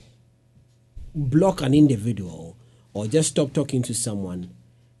either block an individual or just stop talking to someone,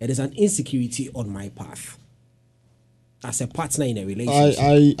 it is an insecurity on my path as a partner in a relationship.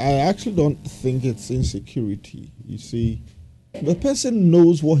 I actually don't think it's insecurity. You see, the person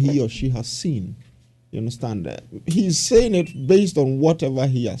knows what he or she has seen. You understand that? He's saying it based on whatever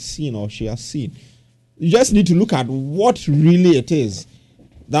he has seen or she has seen. You just need to look at what really it is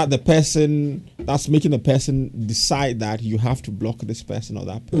that the person that's making the person decide that you have to block this person or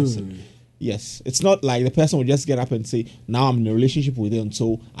that person. Yes, it's not like the person will just get up and say, now I'm in a relationship with you, and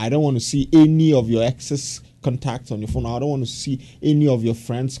so I don't want to see any of your ex's contacts on your phone. I don't want to see any of your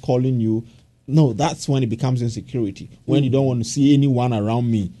friends calling you. No, that's when it becomes insecurity. When you don't want to see anyone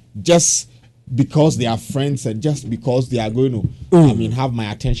around me just because they are friends and just because they are going to, have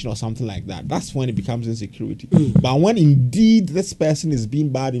my attention or something like that. That's when it becomes insecurity. But when indeed this person is being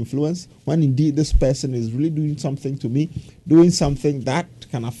bad influence, when indeed this person is really doing something to me, doing something that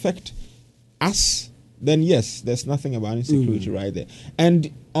can affect us, then yes, there's nothing about insecurity right there.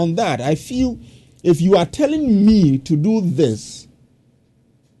 And on that, I feel if you are telling me to do this,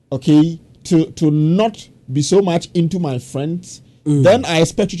 okay, to not be so much into my friends, then I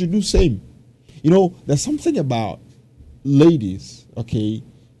expect you to do same. You know, there's something about ladies, okay,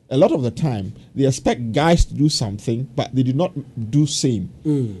 a lot of the time they expect guys to do something, but they do not do same.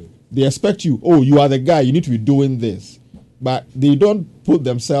 They expect you, oh, you are the guy, you need to be doing this. But they don't put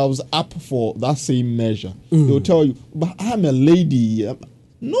themselves up for that same measure. They'll tell you, but I'm a lady.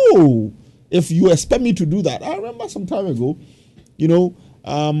 No. If you expect me to do that, I remember some time ago,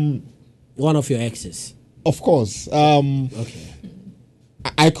 one of your exes. Of course. Okay.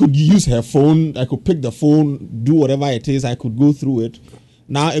 I could use her phone. I could pick the phone, do whatever it is. I could go through it.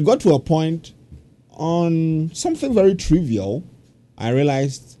 Now, it got to a point on something very trivial. I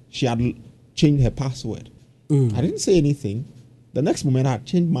realized she had changed her password. I didn't say anything. The next moment, I had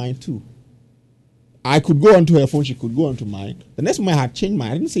changed mine too. I could go onto her phone. She could go onto mine. The next moment, I had changed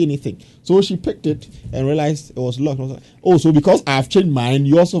mine. I didn't say anything. So she picked it and realized it was locked. I was like, oh, so because I have changed mine,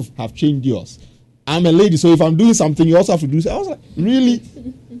 you also have changed yours. I'm a lady, so if I'm doing something, you also have to do something. I was like, really?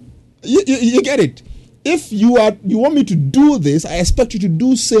 You get it? If you want me to do this, I expect you to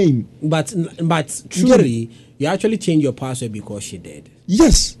do same. But truly, you actually changed your password because she did.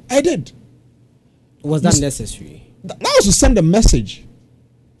 Yes, I did. Was that necessary? That was to send a message.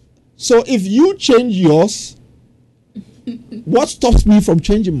 So if you change yours, what stops me from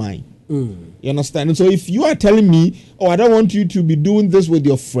changing mine? You understand? And so if you are telling me, oh, I don't want you to be doing this with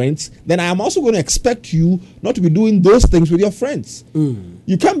your friends, then I am also going to expect you not to be doing those things with your friends.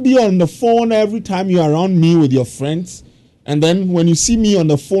 You can't be on the phone every time you're around me with your friends, and then when you see me on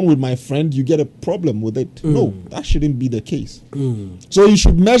the phone with my friend, you get a problem with it. No, that shouldn't be the case. So you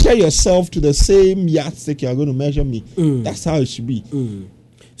should measure yourself to the same yardstick you're going to measure me. That's how it should be.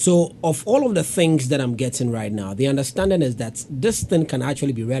 So of all of the things that I'm getting right now, the understanding is that this thing can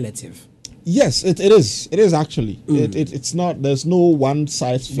actually be relative. Yes, it is. It is actually. It's not, there's no one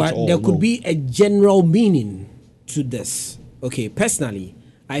size fits all. But there could be a general meaning to this. Okay, personally,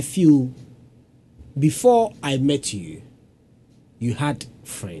 I feel before I met you, you had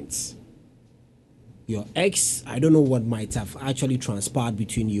friends. Your ex, I don't know what might have actually transpired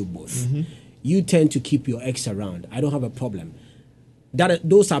between you both. You tend to keep your ex around. I don't have a problem.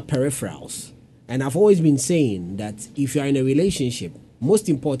 Those are peripherals. And I've always been saying that if you're in a relationship, most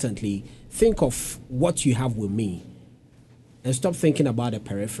importantly, think of what you have with me and stop thinking about the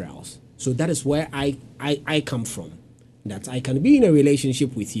peripherals. So that is where I come from. That I can be in a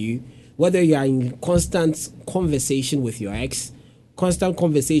relationship with you, whether you are in constant conversation with your ex, constant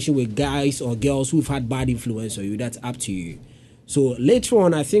conversation with guys or girls who've had bad influence on you, that's up to you. So later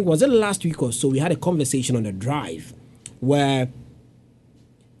on, I think, was it last week or so, we had a conversation on the drive where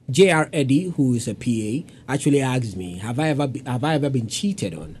J.R. Eddie, who is a PA, actually asked me, have I ever been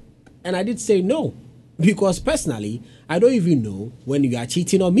cheated on? And I did say no, because personally, I don't even know when you are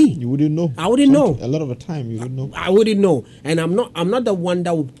cheating on me. You wouldn't know. I wouldn't know. A lot of the time, you wouldn't know. I wouldn't know. And I'm not the one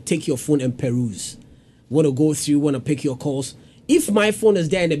that would take your phone and peruse. Want to go through, want to pick your calls. If my phone is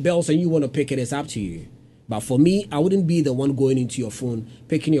there and it bells and you want to pick it, it's up to you. But for me, I wouldn't be the one going into your phone,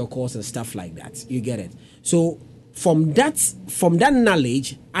 picking your calls and stuff like that. You get it? So from that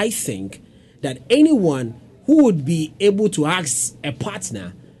knowledge, I think that anyone who would be able to ask a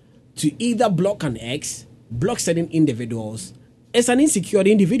partner to either block an ex, block certain individuals, is an insecure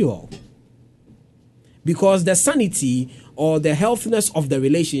individual. Because the sanity or the healthiness of the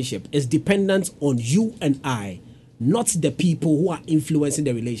relationship is dependent on you and I, not the people who are influencing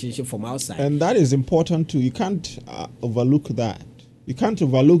the relationship from outside. And that is important too. You can't overlook that. You can't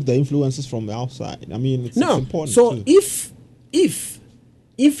overlook the influences from the outside. I mean, it's important. So too. if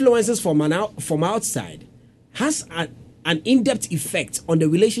influences from outside has an in-depth effect on the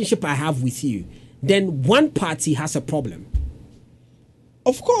relationship I have with you, then one party has a problem.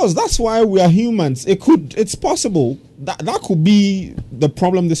 Of course, that's why we are humans. It's possible that could be the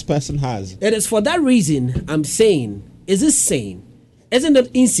problem this person has. It is for that reason I'm saying, is it sane? Isn't it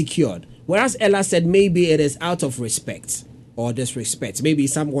insecure? Whereas Ella said maybe it is out of respect or disrespect. Maybe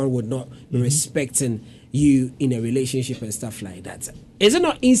someone would not be respecting you in a relationship and stuff like that. Is it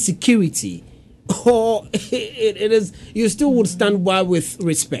not insecurity? Or it is, you still would stand by with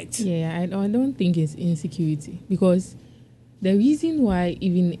respect? Yeah, I don't think it's insecurity, because the reason why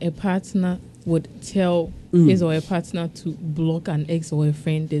even a partner would tell his or her partner to block an ex or a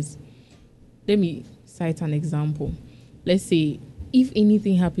friend is, let me cite an example. Let's say if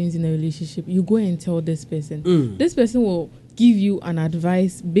anything happens in a relationship, you go and tell this person. This person will give you an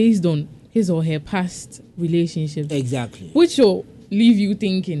advice based on his or her past relationship. Exactly. Which will leave you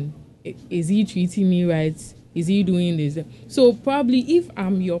thinking, is he treating me right? Is he doing this? So probably if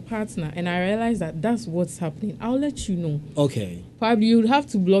I'm your partner and I realize that that's what's happening, I'll let you know. Okay. Probably you'd have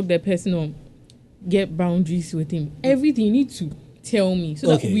to block the person or get boundaries with him. Everything you need to tell me so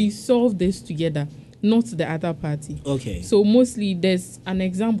that we solve this together. not the other party. Okay. So mostly there's an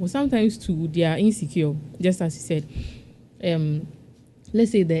example. Sometimes too they are insecure, just as you said.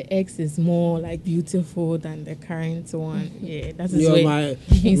 Let's say the ex is more like beautiful than the current one. Yeah, that is where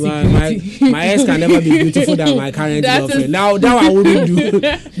my ex can never be beautiful than my current girlfriend. Now that I wouldn't do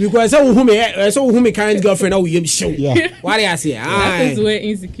because who my current girlfriend now we show. Yeah. What do I say? That is where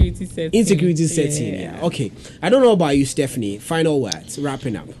insecurity sets in. Yeah. Okay. I don't know about you, Stephanie. Final words.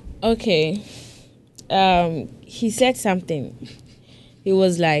 Wrapping up. Okay. He said something. He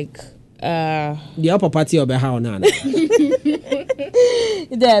was like the upper party of the how nana.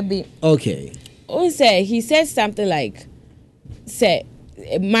 There be okay. He said something like, "Say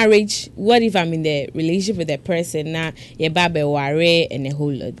marriage. What if I'm in the relationship with a person now? Your baby worry and a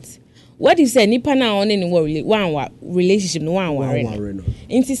whole lot. What if say nipa na on any one relationship no one worry.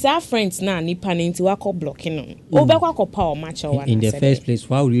 Into our friends now nipa na into wako blocking on. Obekwa ko power match or one. In the first place,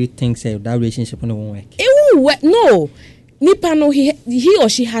 why would you think say that relationship no won't work? It won't work. No. Nipa no he or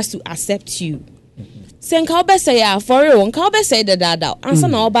she has to accept you. Sen ka obe say ya for real, ka obe say da answer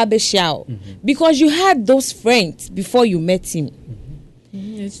na oba be shout because you had those friends before you met him.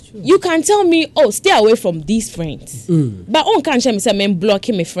 It's true. You can tell me, oh, stay away from these friends. But on can't tell me say I'm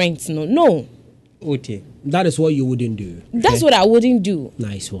blocking my friends. No. Okay. That is what you wouldn't do. That's what I wouldn't do.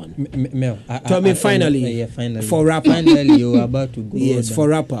 Nice one. Mel, finally, finally. For wrap up. Finally, you're about to go. Yes, for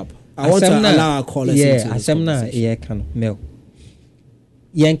wrap up. I want to allow our callers into this conversation. Can Mel.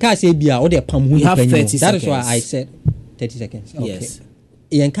 Yenka say bia o de pam hu you have 30 seconds. That is why I said 30 seconds. Okay. Yes.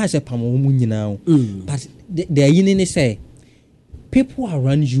 Yenka say pam hu nyina. But the yin say people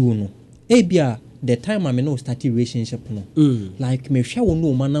around you no. Bia the time I no start relationship no. Like me share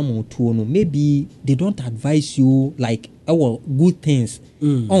no manam to no. Maybe they don't advise you like good things.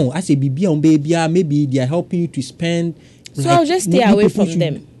 Oh, I say bibia on baby, maybe they are helping you to spend. So I'll just stay away from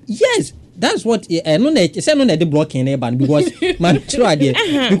them. Yes. That's what no the blocking because man try there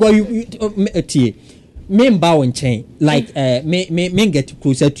because you me bow and chain like me get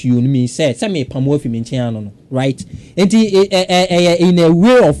closer to you me say me pamo fi me chain no right and in a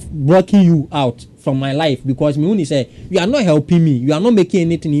way of blocking you out from my life because me only say you are not helping me, you are not making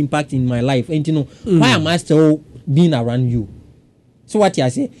anything impact in my life, and why am I still being around you? So what you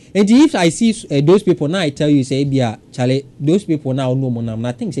say? And if I see those people now, I tell you, say, Charlie, those people now no more.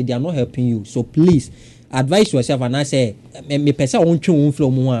 I think say they are not helping you. So please advise yourself. And I say, me person won't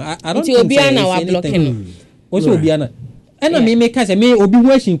flow more. I don't think anything. Also, Obiana. And I make say me obi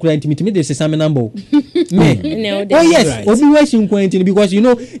washing quarantine me this is some number. Oh yes, obi washing quarantine because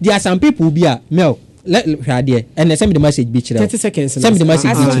there are some people be Mel. Let there and send me the message. 30 seconds. Send me the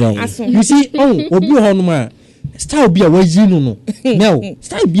message. You see, obi honoma. Style be a way no.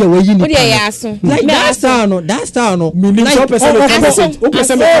 Style be a way like that style no. Like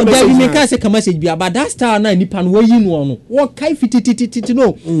message be about that style na nipa no way no. What kai fit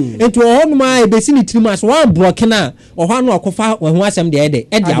no. Into on my vicinity mas one block na or one no akofa when who asem dey e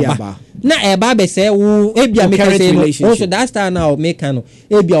aba. Na eba be say wo ebia make say no. Also that style now make no.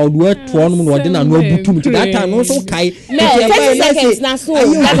 Ebia odo to on no dey na no abutum to that time no so kai. No, 30 seconds na so.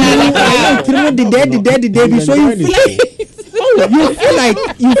 The so you feel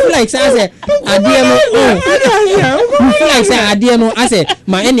like say adie no I say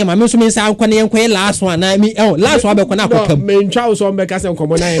my any my so me say ankwane yankwe last one na me last one be kwana akokam me ntwa so be ka say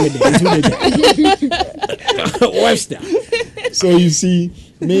nkomo na yemi dey Webster. So you see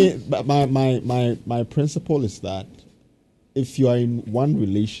my principle is that if you are in one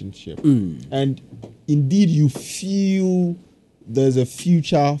relationship and indeed you feel there's a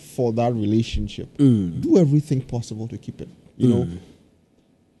future for that relationship, do everything possible to keep it, know.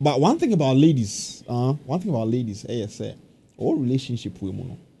 But one thing about ladies, all relationship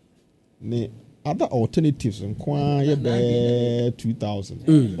women, other alternatives in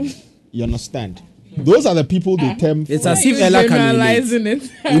 2000. You understand? Those are the people they term. It's as if Ella can relate.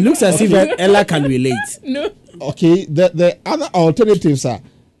 It looks as if Ella can relate. No. Okay, the other alternatives are.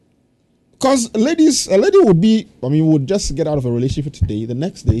 Because a lady would just get out of a relationship today, the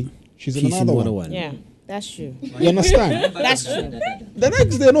next day, she's in another one. Yeah, that's true. You understand? That's true. The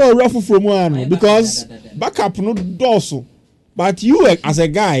next day, no ruffle from one, because backup no dorsal. But you, as a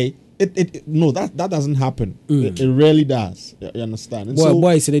guy, that doesn't happen. It rarely does. You understand? And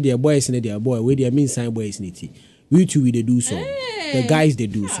boys in there, where they mean sign boys in it. We two, they do some. The guys, they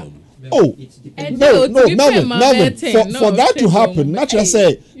do some. Oh, no, Melvin. For that to happen, not just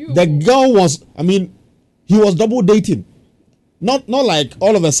say the girl was. He was double dating. Not like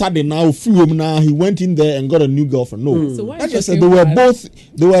all of a sudden now he went in there and got a new girlfriend. No, so I just said they were both.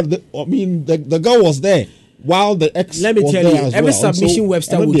 The girl was there. while the ex let me was tell there you, as every well. submission So,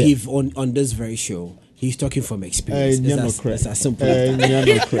 Webster I will know there. give on this very show, he's talking from experience. It's as simple as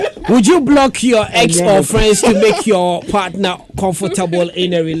that. Correct. Would you block your ex yeah, or no. friends to make your partner comfortable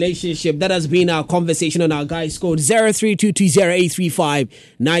in a relationship? That has been our conversation on our guys code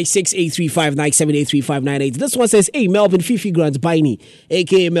 0322083596, 83597, This one says, hey, Melvin Fifi Grant Biney,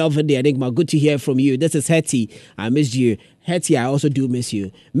 aka Melvin the Enigma. Good to hear from you. This is Hetty. I missed you. Hetty, I also do miss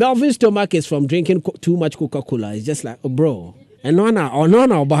you. Melvin's stomach is from drinking too much Coca-Cola. It's just like, oh, bro. And no,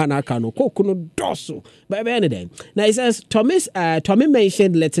 bahana kano kokuno doso. But then, now it says Tommy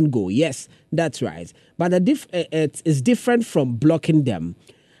mentioned letting go. Yes, that's right. But it is different from blocking them.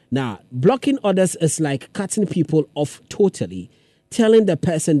 Now, blocking others is like cutting people off totally, telling the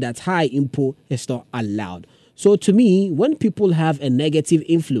person that high info is not allowed. So to me, when people have a negative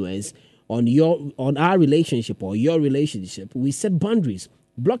influence on our relationship or your relationship, we set boundaries.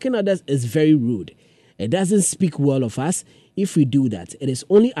 Blocking others is very rude. It doesn't speak well of us. If we do that, it is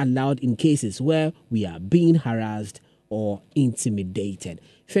only allowed in cases where we are being harassed or intimidated.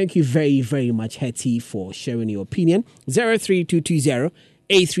 Thank you very, very much, Hetty, for sharing your opinion. 03220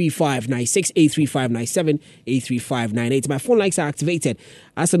 83596, 83597, 83598. My phone lines are activated.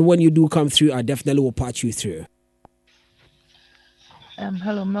 As and when you do come through, I definitely will patch you through.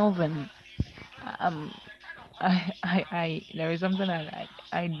 Hello, Melvin. There is something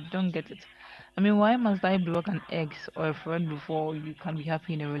I don't get it. I mean, why must I block an ex or a friend before you can be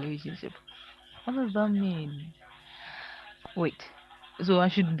happy in a relationship? What does that mean? Wait, so I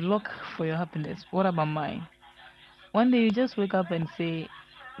should block for your happiness. What about mine? One day you just wake up and say,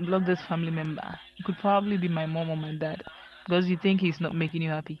 block this family member. It could probably be my mom or my dad because you think he's not making you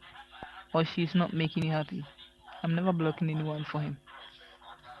happy or she's not making you happy. I'm never blocking anyone for him.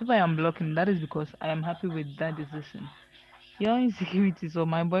 If I am blocking, that is because I am happy with that decision. Your insecurities or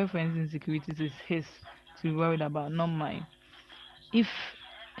my boyfriend's insecurities is his to be worried about, not mine. If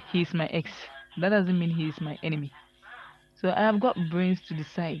he's my ex, that doesn't mean he is my enemy. So I have got brains to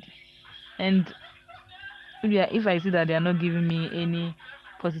decide. And if I see that they are not giving me any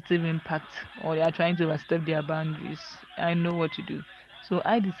positive impact or they are trying to overstep their boundaries, I know what to do. So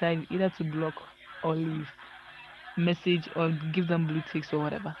I decide either to block or leave, message or give them blue ticks or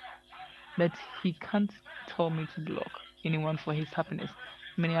whatever. But he can't tell me to block anyone for his happiness.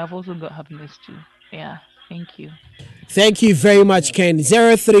 I mean, I've also got happiness too. Yeah, thank you. Thank you very much, Ken.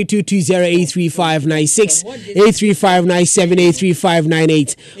 03220-83596, 83597,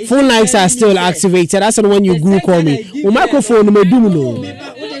 83598. Phone lines are still activated. That's the one you Google call me. Oh, microphone, me do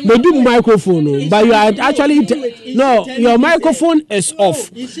microphone, but you are actually no. Your microphone is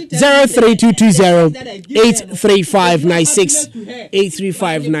off. 03220-83596,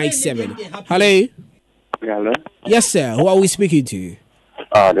 83597. Hello. Hello. Yes, sir. Who are we speaking to? This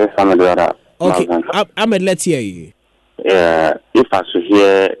is Ahmed. Okay, Ahmed, let's hear you. If I should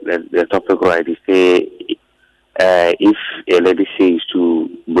hear the topic right, they say if a lady says to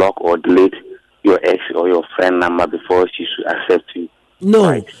block or delete your ex or your friend number before she should accept you. No,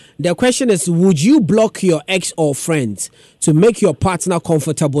 right. The question is, would you block your ex or friends to make your partner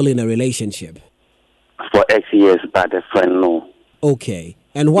comfortable in a relationship? For ex, yes, but the friend, no. Okay,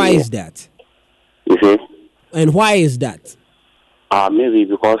 and why is that? You see? And why is that? Maybe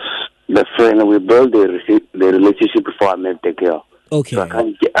because the friend will build the relationship before I met the girl. Okay. So I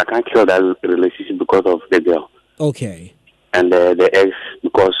can't kill that relationship because of the girl. Okay. And the ex,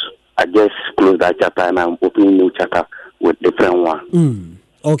 because I just closed that chapter and I'm opening new chapter with different one.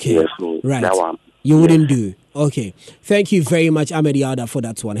 Okay. Yes, so right. That one. You wouldn't do. Okay. Thank you very much, Ahmed Yada, for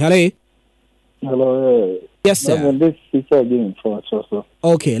that one. Hello. Hello. Yes, sir. This is again for also.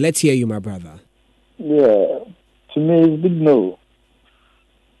 Okay, let's hear you, my brother. Yeah. To me, it's big no.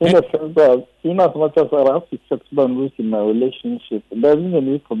 In the sense that, in as much as I have to set boundaries in my relationship, there's no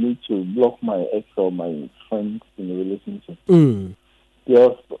need for me to block my ex or my friends in a relationship.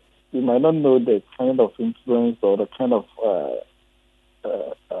 Yes, you might not know the kind of influence or the kind of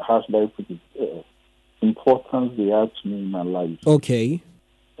how should I put it, importance they have to me in my life. Okay.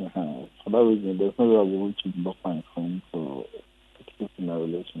 For that reason, there's no way I will to block my friends or keep in a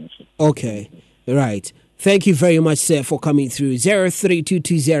relationship. Okay, right. Thank you very much, sir, for coming through.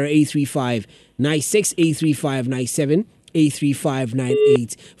 03220-835-96, 835-97,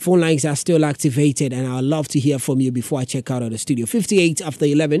 83598. Phone lines are still activated, and I'd love to hear from you before I check out of the studio. 58 after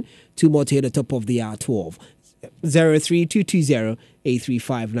 11, two more to hit the top of the hour 12.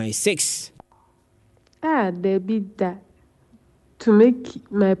 03220-83596. There be that to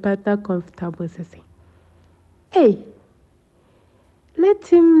make my partner comfortable. Hey, let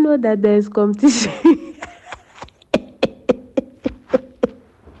him know that there is competition.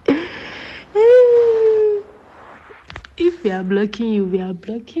 if we are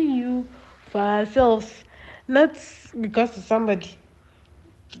blocking you for ourselves, not because of somebody.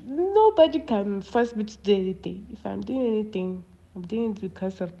 Nobody can force me to do anything. If I'm doing anything, I'm doing it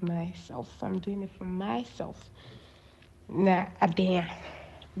because of myself. I'm doing it for myself. Nah, I dare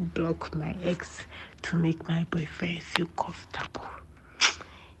block my ex to make my boyfriend feel comfortable.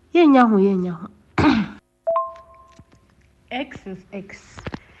 Yeah. Ex is ex.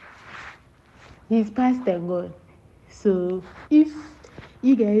 He's past and gone. So if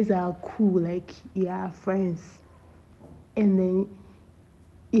you guys are cool, like you are friends, and then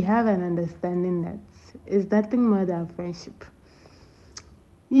you have an understanding that it's nothing more than friendship.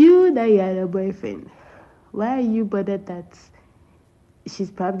 You that you are the boyfriend, why are you bothered that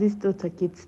she's probably still talking to